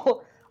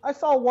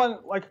saw one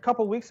like a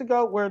couple weeks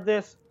ago where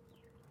this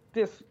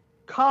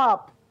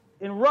cop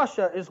in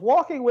Russia is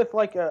walking with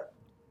like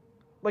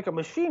a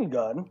machine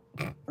gun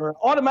or an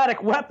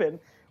automatic weapon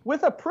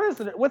with a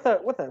prisoner with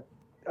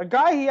a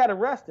guy he had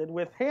arrested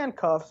with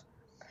handcuffs.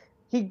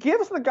 He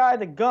gives the guy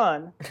the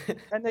gun,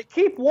 and they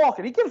keep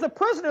walking. He gives the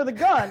prisoner the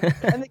gun,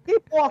 and they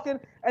keep walking,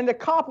 and the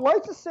cop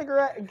lights a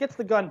cigarette and gets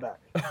the gun back.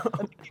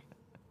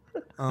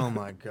 Oh,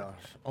 my gosh.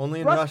 Only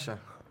in Rus- Russia.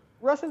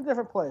 Russia's a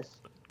different place.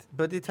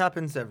 But it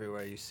happens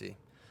everywhere, you see.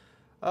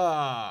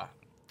 I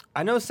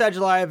know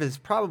Sadulayev is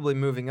probably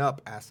moving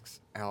up, asks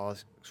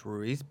Alex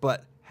Ruiz,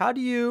 but how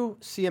do you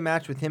see a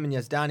match with him and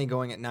Yazdani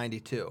going at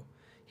 92?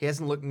 He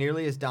hasn't looked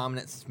nearly as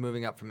dominant since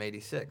moving up from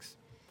 86.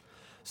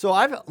 So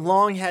I've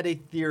long had a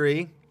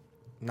theory,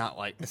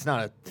 it's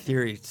not a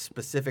theory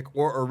specific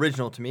or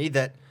original to me,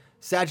 that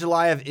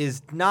Sadulayev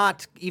is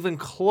not even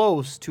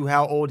close to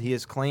how old he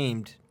is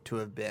claimed to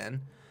have been.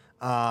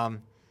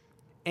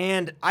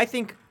 And I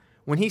think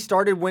when he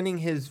started winning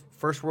his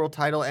first world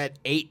title at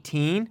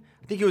 18.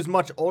 I think he was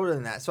much older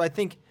than that. So I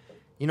think,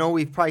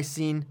 we've probably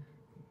seen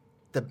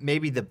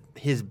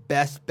his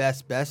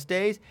best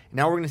days.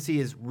 Now we're going to see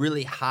his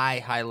really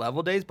high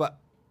level days, but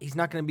he's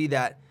not going to be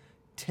that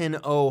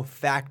 10-0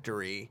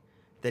 factory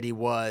that he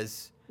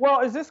was. Well,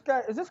 is this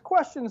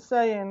question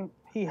saying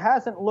he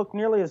hasn't looked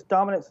nearly as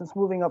dominant since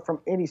moving up from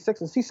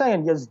 86? Is he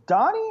saying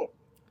Yazdani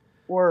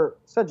or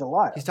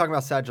Sadulayev? He's talking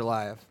about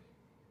Sadulayev.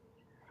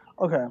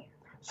 Okay.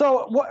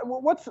 So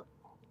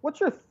what's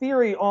your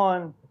theory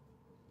on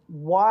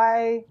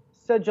why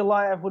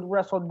Sadulayev would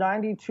wrestle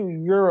 92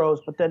 Euros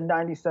but then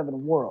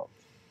 97 Worlds?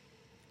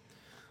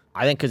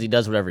 I think because he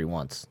does whatever he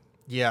wants.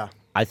 Yeah.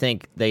 I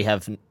think they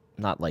have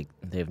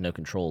they have no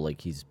control,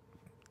 like he's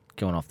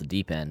going off the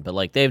deep end, but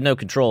like they have no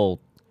control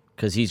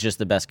because he's just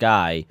the best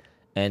guy,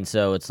 and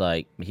so it's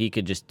like he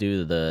could just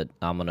do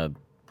I'm gonna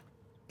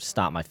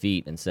stomp my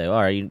feet and say,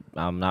 all right,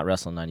 I'm not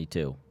wrestling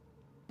 92.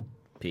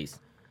 Peace.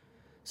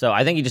 So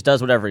I think he just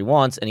does whatever he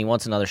wants, and he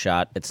wants another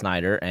shot at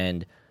Snyder,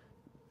 and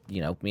me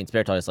and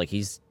Spirit talk, it's like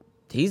he's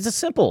a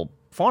simple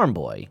farm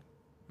boy.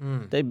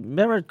 They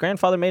remember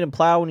grandfather made him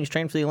plow when he was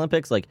training for the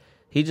Olympics. Like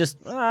he just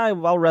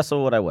I'll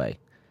wrestle what I weigh.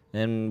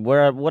 And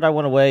what I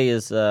want to weigh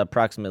is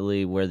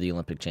approximately where the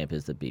Olympic champ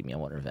is that beat me. I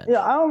want revenge.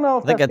 Yeah, I don't know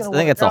if I think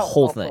that's the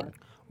whole thing.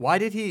 Why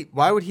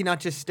would he not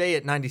just stay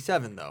at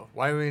 97 though?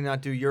 Why would he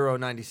not do Euro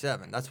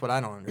 97? That's what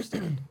I don't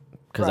understand.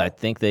 Because I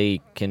think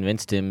they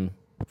convinced him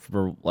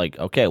for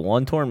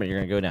one tournament you're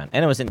gonna go down,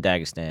 and it was in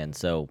Dagestan,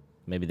 so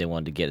maybe they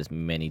wanted to get as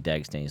many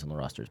Dagestanis on the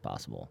roster as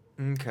possible.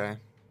 Okay.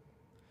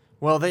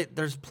 Well,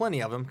 there's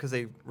plenty of them because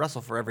they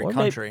wrestle for every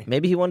country.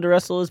 Maybe he wanted to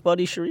wrestle his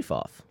buddy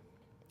Sharifov.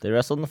 They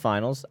wrestled in the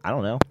finals. I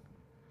don't know.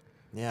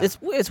 Yeah.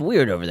 It's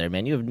weird over there,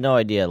 man. You have no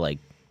idea. Like,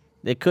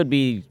 it could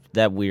be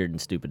that weird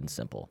and stupid and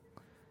simple.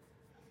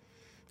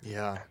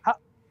 Yeah.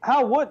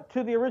 How would,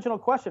 to the original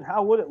question,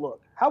 how would it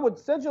look? How would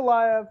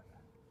Sadulayev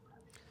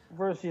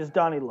versus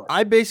Yazdani look?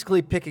 I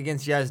basically pick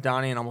against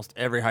Yazdani in almost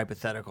every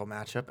hypothetical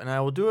matchup, and I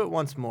will do it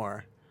once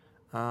more.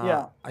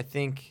 Yeah. I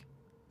think...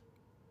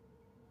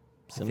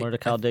 Similar to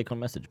Kyle Dake on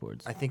message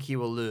boards. I think he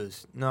will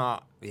lose. No,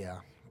 yeah.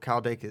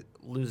 Kyle Dake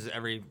loses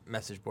every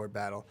message board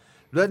battle.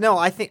 But no,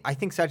 I think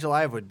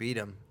Sadulayev would beat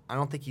him. I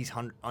don't think he's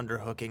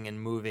underhooking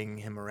and moving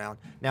him around.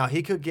 Now,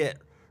 he could get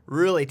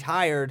really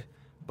tired,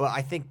 but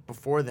I think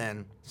before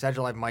then,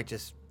 Sadulayev might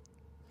just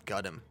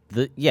gut him.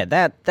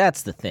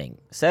 That's the thing.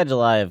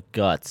 Sadulayev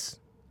guts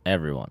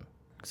everyone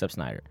except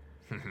Snyder.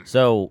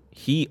 So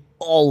he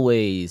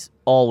always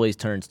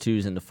turns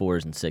 2s into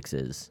 4s and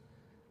 6s.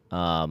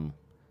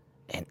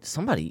 And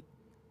somebody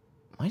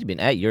might have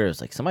been at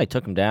Euros, like somebody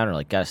took him down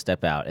or got to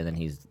step out, and then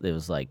it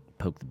was like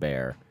poke the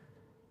bear,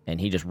 and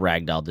he just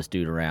ragdolled this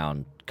dude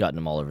around, gutting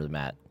him all over the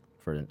mat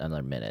for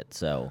another minute.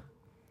 So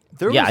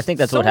I think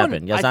that's what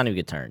happened. Yazdani would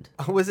get turned.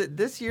 Was it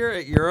this year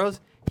at Euros?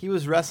 He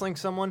was wrestling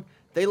someone.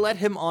 They let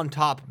him on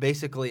top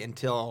basically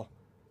until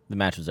the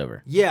match was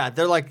over. Yeah,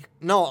 they're like,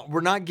 no,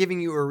 we're not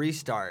giving you a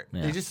restart.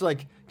 Yeah. They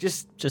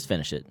just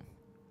finish it.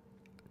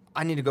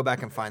 I need to go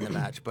back and find the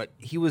match, but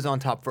he was on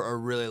top for a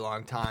really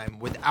long time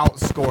without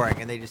scoring,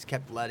 and they just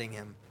kept letting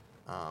him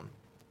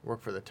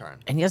work for the turn.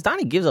 And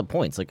Yazdani gives up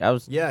points. Like I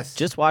was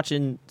just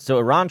watching. So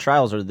Iran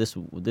trials are this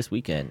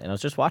weekend, and I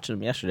was just watching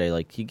him yesterday.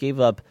 Like he gave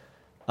up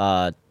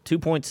 2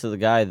 points to the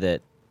guy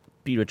that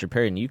beat Richard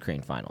Perry in the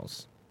Ukraine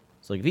finals.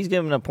 So if he's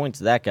giving up points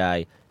to that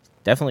guy,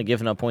 definitely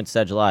giving up points to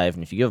Sadulayev.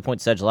 And if you give a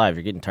point to Sadulayev,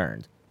 you're getting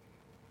turned.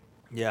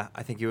 Yeah,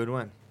 I think you would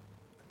win.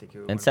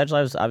 And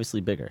Sadulayev obviously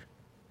bigger.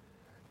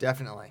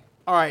 Definitely.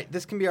 All right,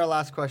 this can be our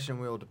last question.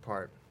 We will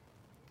depart.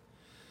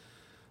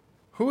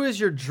 Who is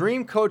your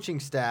dream coaching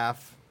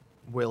staff,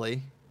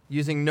 Willie,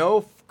 using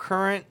no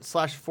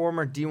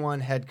current/former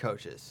D1 head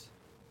coaches?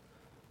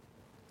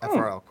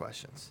 FRL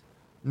questions.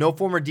 No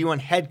former D1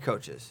 head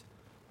coaches.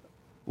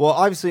 Well,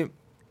 obviously,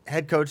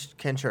 head coach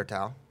Ken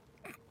Chertow.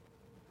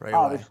 Right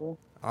away.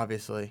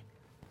 Obviously.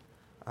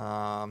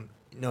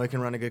 He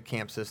can run a good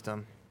camp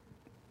system.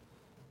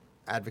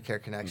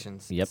 Advocare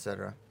connections,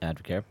 etc.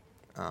 Advocare.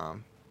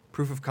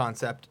 Proof of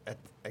concept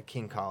at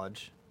King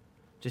College.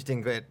 Just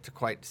didn't get to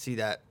quite see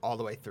that all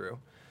the way through.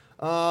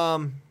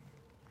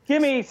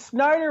 Give me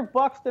Snyder,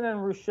 Buxton,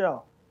 and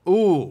Rochelle.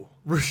 Ooh,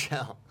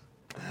 Rochelle.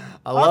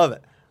 I love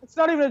it. It's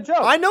not even a joke.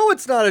 I know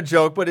it's not a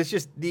joke, but it's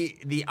just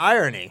the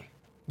irony.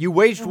 You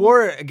waged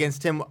war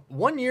against him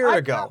 1 year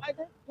ago. I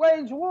didn't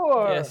wage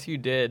war. Yes, you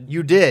did.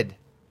 You did.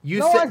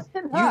 I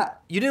did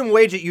not. You didn't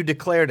wage it. You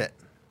declared it.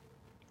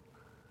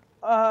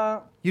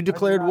 You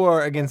declared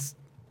war against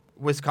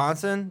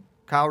Wisconsin,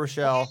 Kyle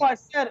Rochelle. I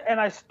said, and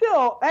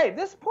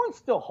this point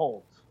still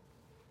holds.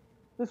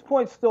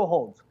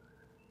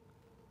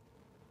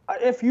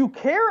 If you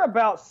care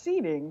about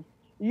seeding,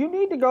 you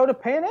need to go to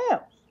Pan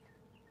Am's.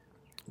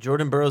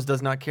 Jordan Burroughs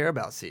does not care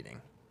about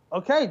seeding.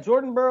 Okay,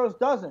 Jordan Burroughs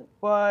doesn't,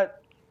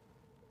 but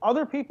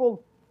other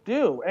people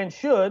do and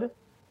should,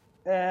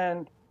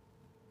 and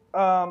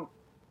I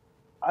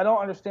don't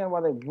understand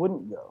why they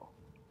wouldn't go.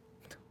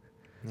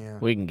 Yeah,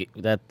 we can get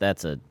that.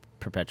 That's a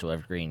perpetual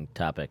evergreen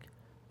topic.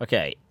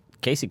 Okay,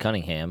 Casey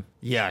Cunningham.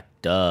 Yeah.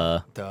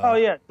 Duh. Oh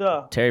yeah,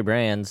 duh. Terry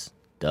Brands.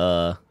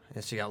 Duh.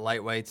 Yes, you got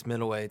lightweights,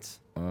 middleweights.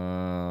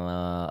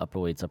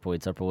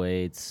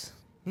 Upperweights.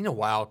 You need a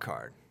wild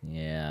card.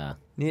 Yeah.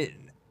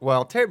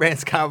 Well, Terry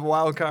Brandt's kind of a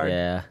wild card.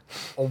 Yeah.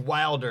 A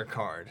wilder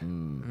card.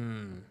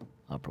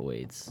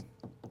 Upperweights.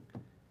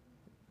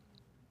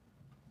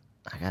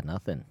 I got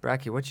nothing.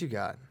 Bracky, what you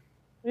got?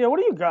 Yeah, what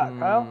do you got,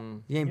 Kyle?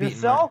 You ain't beating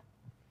Yourself?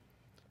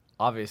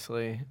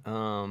 Obviously.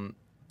 No,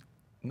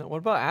 what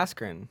about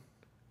Askren?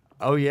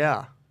 Oh,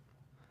 yeah.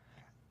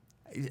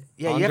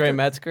 Yeah, Andre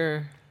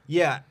Metzger.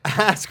 Yeah,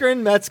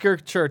 Askren, Metzger,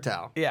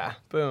 Chertow. Yeah,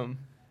 boom.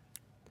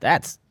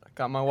 That's.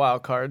 Got my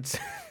wild cards.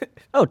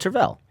 Oh,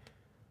 Tervel.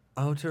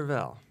 Oh,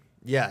 Tervel.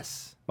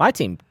 Yes. My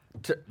team.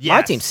 Yes.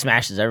 My team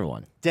smashes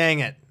everyone. Dang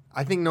it.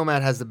 I think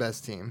Nomad has the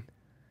best team.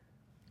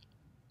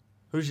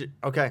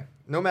 Okay,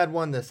 Nomad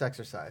won this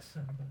exercise.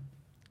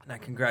 And I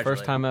congratulate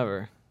First time him.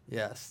 ever.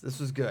 Yes, this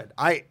was good.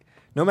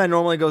 Nomad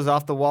normally goes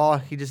off the wall.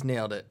 He just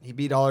nailed it. He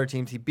beat all our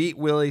teams. He beat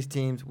Willie's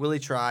teams. Willie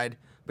tried,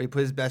 but he put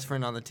his best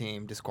friend on the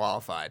team,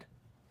 disqualified.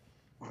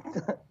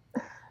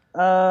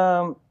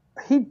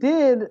 He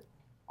did.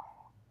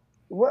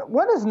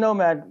 What has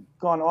Nomad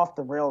gone off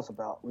the rails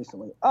about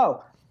recently?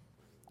 Oh,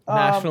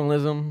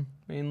 Nationalism,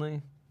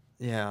 mainly.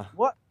 Yeah.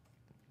 what?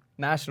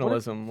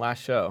 Nationalism,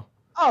 last show.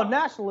 Oh,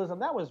 nationalism.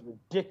 That was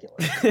ridiculous.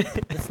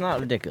 It's not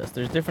ridiculous.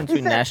 There's a difference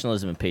between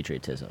nationalism and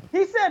patriotism.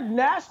 He said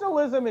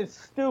nationalism is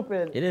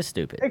stupid. It is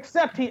stupid.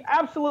 Except he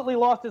absolutely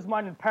lost his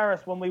mind in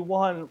Paris when we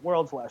won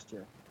Worlds last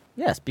year.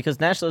 Yes, because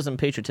nationalism and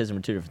patriotism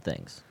are two different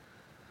things.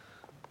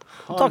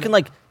 I'm talking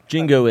like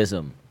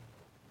jingoism.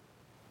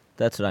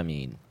 That's what I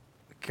mean.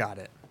 Got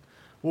it.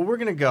 Well, we're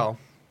going to go.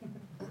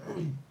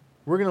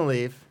 We're going to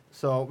leave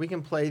so we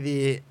can play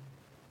the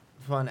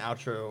fun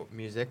outro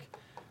music.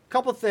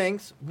 Couple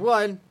things.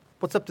 One,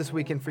 what's up this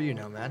weekend for you,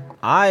 Nomad?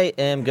 I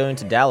am going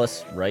to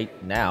Dallas right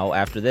now,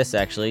 after this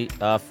actually,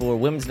 for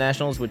Women's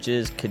Nationals, which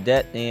is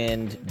cadet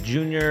and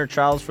junior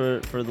trials for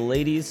the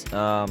ladies.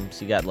 So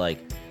you got like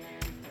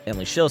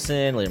Emily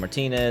Shilson, Leila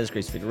Martinez,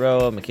 Grace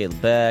Figueroa, Michaela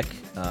Beck.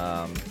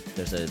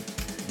 There's a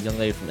young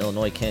lady from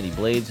Illinois, Kennedy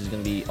Blades, who's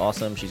going to be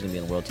awesome. She's going to be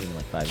on the world team in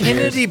like 5 years.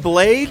 Kennedy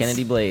Blades?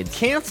 Kennedy Blades.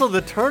 Cancel the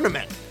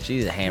tournament.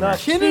 She's a hammer.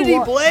 Kennedy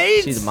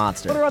Blades? She's a Put her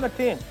monster. on the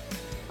team.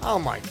 Oh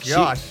my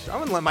gosh. I'm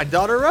going to let my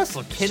daughter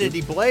wrestle.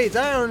 Kennedy Blades.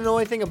 I don't know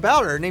anything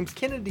about her. Her name's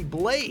Kennedy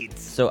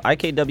Blades. So There's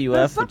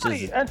IKWF, which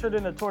somebody is... entered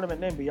in the tournament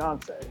named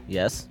Beyonce.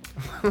 Yes.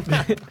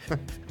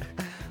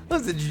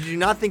 Listen, did you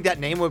not think that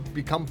name would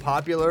become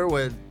popular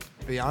with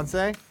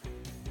Beyonce?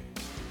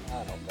 I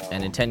don't know.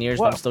 And in 10 years,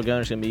 when I'm still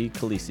going, it's going to be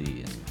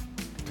Khaleesi. And,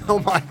 Oh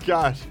my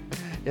gosh.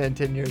 Yeah, in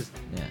 10 years.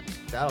 yeah.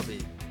 That'll be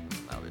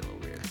a little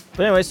weird.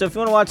 But anyway, so if you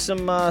want to watch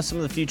some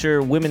of the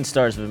future women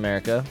stars of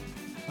America,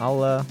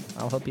 I'll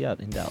help you out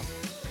in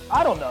Dallas.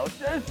 I don't know.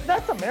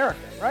 That's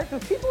American, right?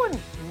 There's people in...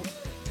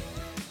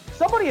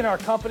 Somebody in our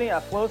company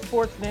at Flow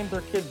Sports named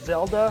their kid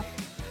Zelda.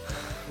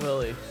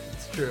 Willie.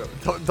 It's true.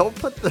 Don't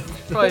put the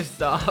Probably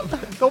stop.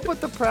 don't put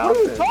the proud. What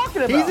are you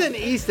talking about? He's in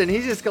Easton.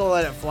 He's just gonna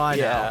let it fly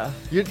Yeah.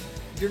 now.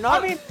 You're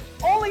not. I mean,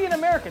 only in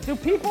America. Do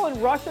people in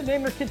Russia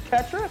name their kid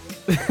Tetris?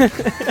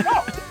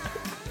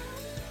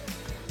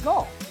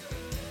 No.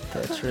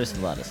 Tetris,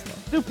 a lot of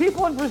stuff. Do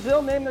people in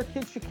Brazil name their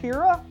kid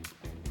Shakira?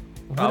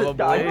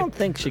 Probably. I don't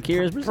think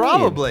Shakira is Brazilian.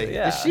 Probably.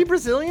 Yeah. Is she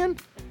Brazilian?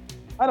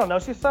 I don't know.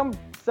 She's some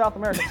South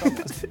American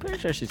country. Pretty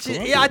sure she's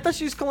Colombian. Yeah, I thought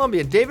she was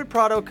Colombian. David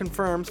Prado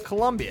confirms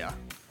Colombia.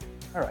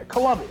 All right,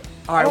 Colombia.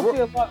 All right, I don't we're-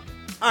 see a lot-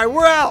 All right,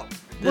 we're out.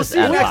 We'll This see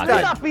you ad next hoc. You're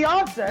time.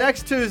 not Beyonce.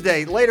 Next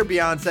Tuesday. Later,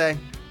 Beyonce.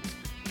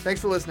 Thanks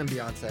for listening,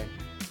 Beyonce.